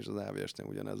nyertek, és az AVS-nél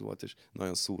ugyanez volt, és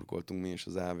nagyon szurkoltunk mi is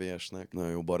az AVS-nek,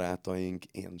 nagyon jó barátaink,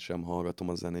 én sem hallgatom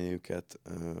a zenéjüket,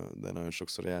 de nagyon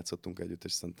sokszor játszottunk együtt,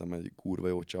 és szerintem egy kurva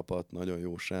jó csapat, nagyon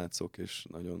jó srácok, és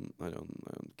nagyon, nagyon,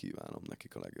 nagyon kívánom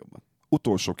nekik a legjobbat.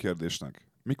 Utolsó kérdésnek.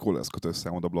 Mikor lesz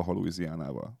kötőszámod a Blaha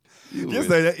Louisianával?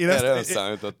 Erre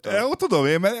elszállítottam.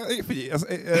 Tudom mert figyelj,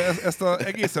 ezt az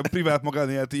egészen privát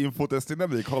magánéleti infót, ezt én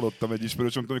nemrég hallottam egy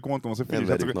ismerősöm, amikor mondtam azt, hogy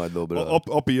figyelj,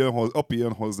 Api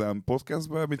jön hozzám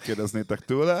podcastbe, mit kérdeznétek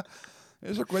tőle?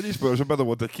 És akkor egy ismerősöm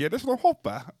bedobott egy kérdést, mondom,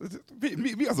 hoppá,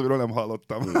 mi az, amiről nem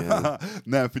hallottam?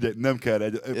 Nem, figyelj, nem kell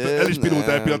el is pirult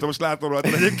el pillanatra, most látom rajta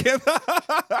egyébként.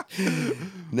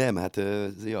 Nem, hát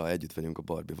együtt vagyunk a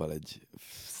Barbival egy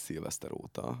szilveszter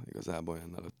óta, igazából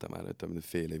olyan előtte már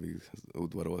fél évig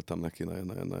udvaroltam neki,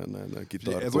 nagyon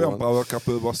kitartóan. Ez olyan power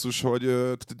couple basszus, hogy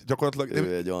gyakorlatilag...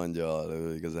 Ő egy angyal,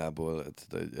 ő igazából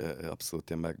abszolút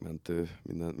ilyen megmentő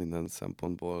minden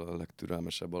szempontból, a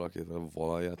legtürelmesebb valakivel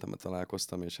valaha életemben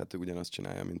találkoztam, és hát ő ugyanazt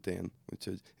csinálja, mint én.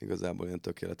 Úgyhogy igazából ilyen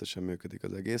tökéletesen működik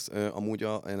az egész. Amúgy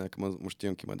ennek most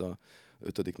jön ki majd a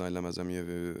 5. nagy lemezem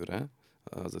jövőre,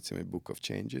 az a cím, hogy Book of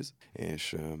Changes,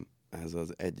 és ez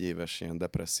az egyéves ilyen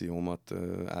depressziómat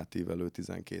átívelő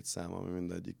 12 szám, ami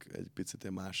mindegyik egy picit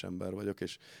én más ember vagyok,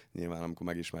 és nyilván amikor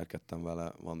megismerkedtem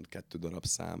vele, van 2 darab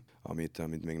szám,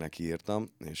 amit még neki írtam,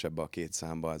 és ebbe a 2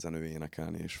 számba ezen ő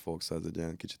énekelni is fog, szóval ez egy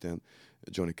ilyen kicsit ilyen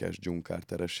Johnny Cash, June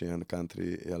Carter-es ilyen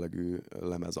country jellegű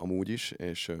lemez amúgy is,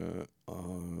 és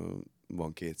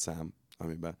van 2 szám,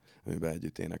 amiben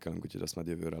együtt énekelünk, úgyhogy azt majd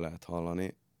jövőre lehet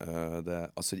hallani.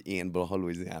 De az, hogy én Blaha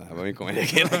Louisianában, amikor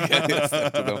megyek énekelni, azt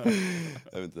nem tudom,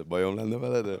 nem bajom lenne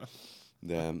vele,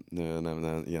 de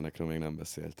nem, ilyenekről még nem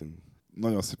beszéltünk.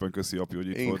 Nagyon szépen köszi, Api, hogy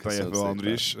itt voltál, illetve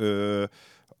Andris.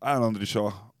 Áll Andris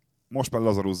most már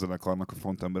Lazarus zenekarnak a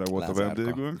frontembere volt a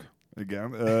vendégünk. Igen,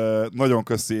 nagyon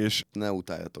köszi, és... Ne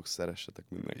utáljatok, szeressetek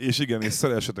mindenkit. És igen, és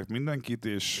szeressetek mindenkit,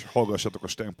 és hallgassatok a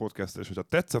Stenk Podcast-et, és hogyha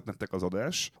tetszett nektek az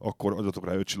adás, akkor adjatok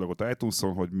rá 5 csillagot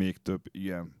iTunes-on, hogy még több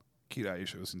ilyen király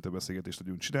és őszinte beszélgetést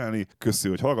tudjunk csinálni. Köszi,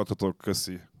 hogy hallgattatok,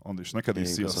 köszi Andris neked is,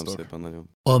 sziasztok! Köszönöm szépen nagyon.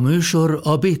 A műsor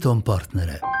a Béton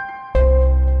partnere.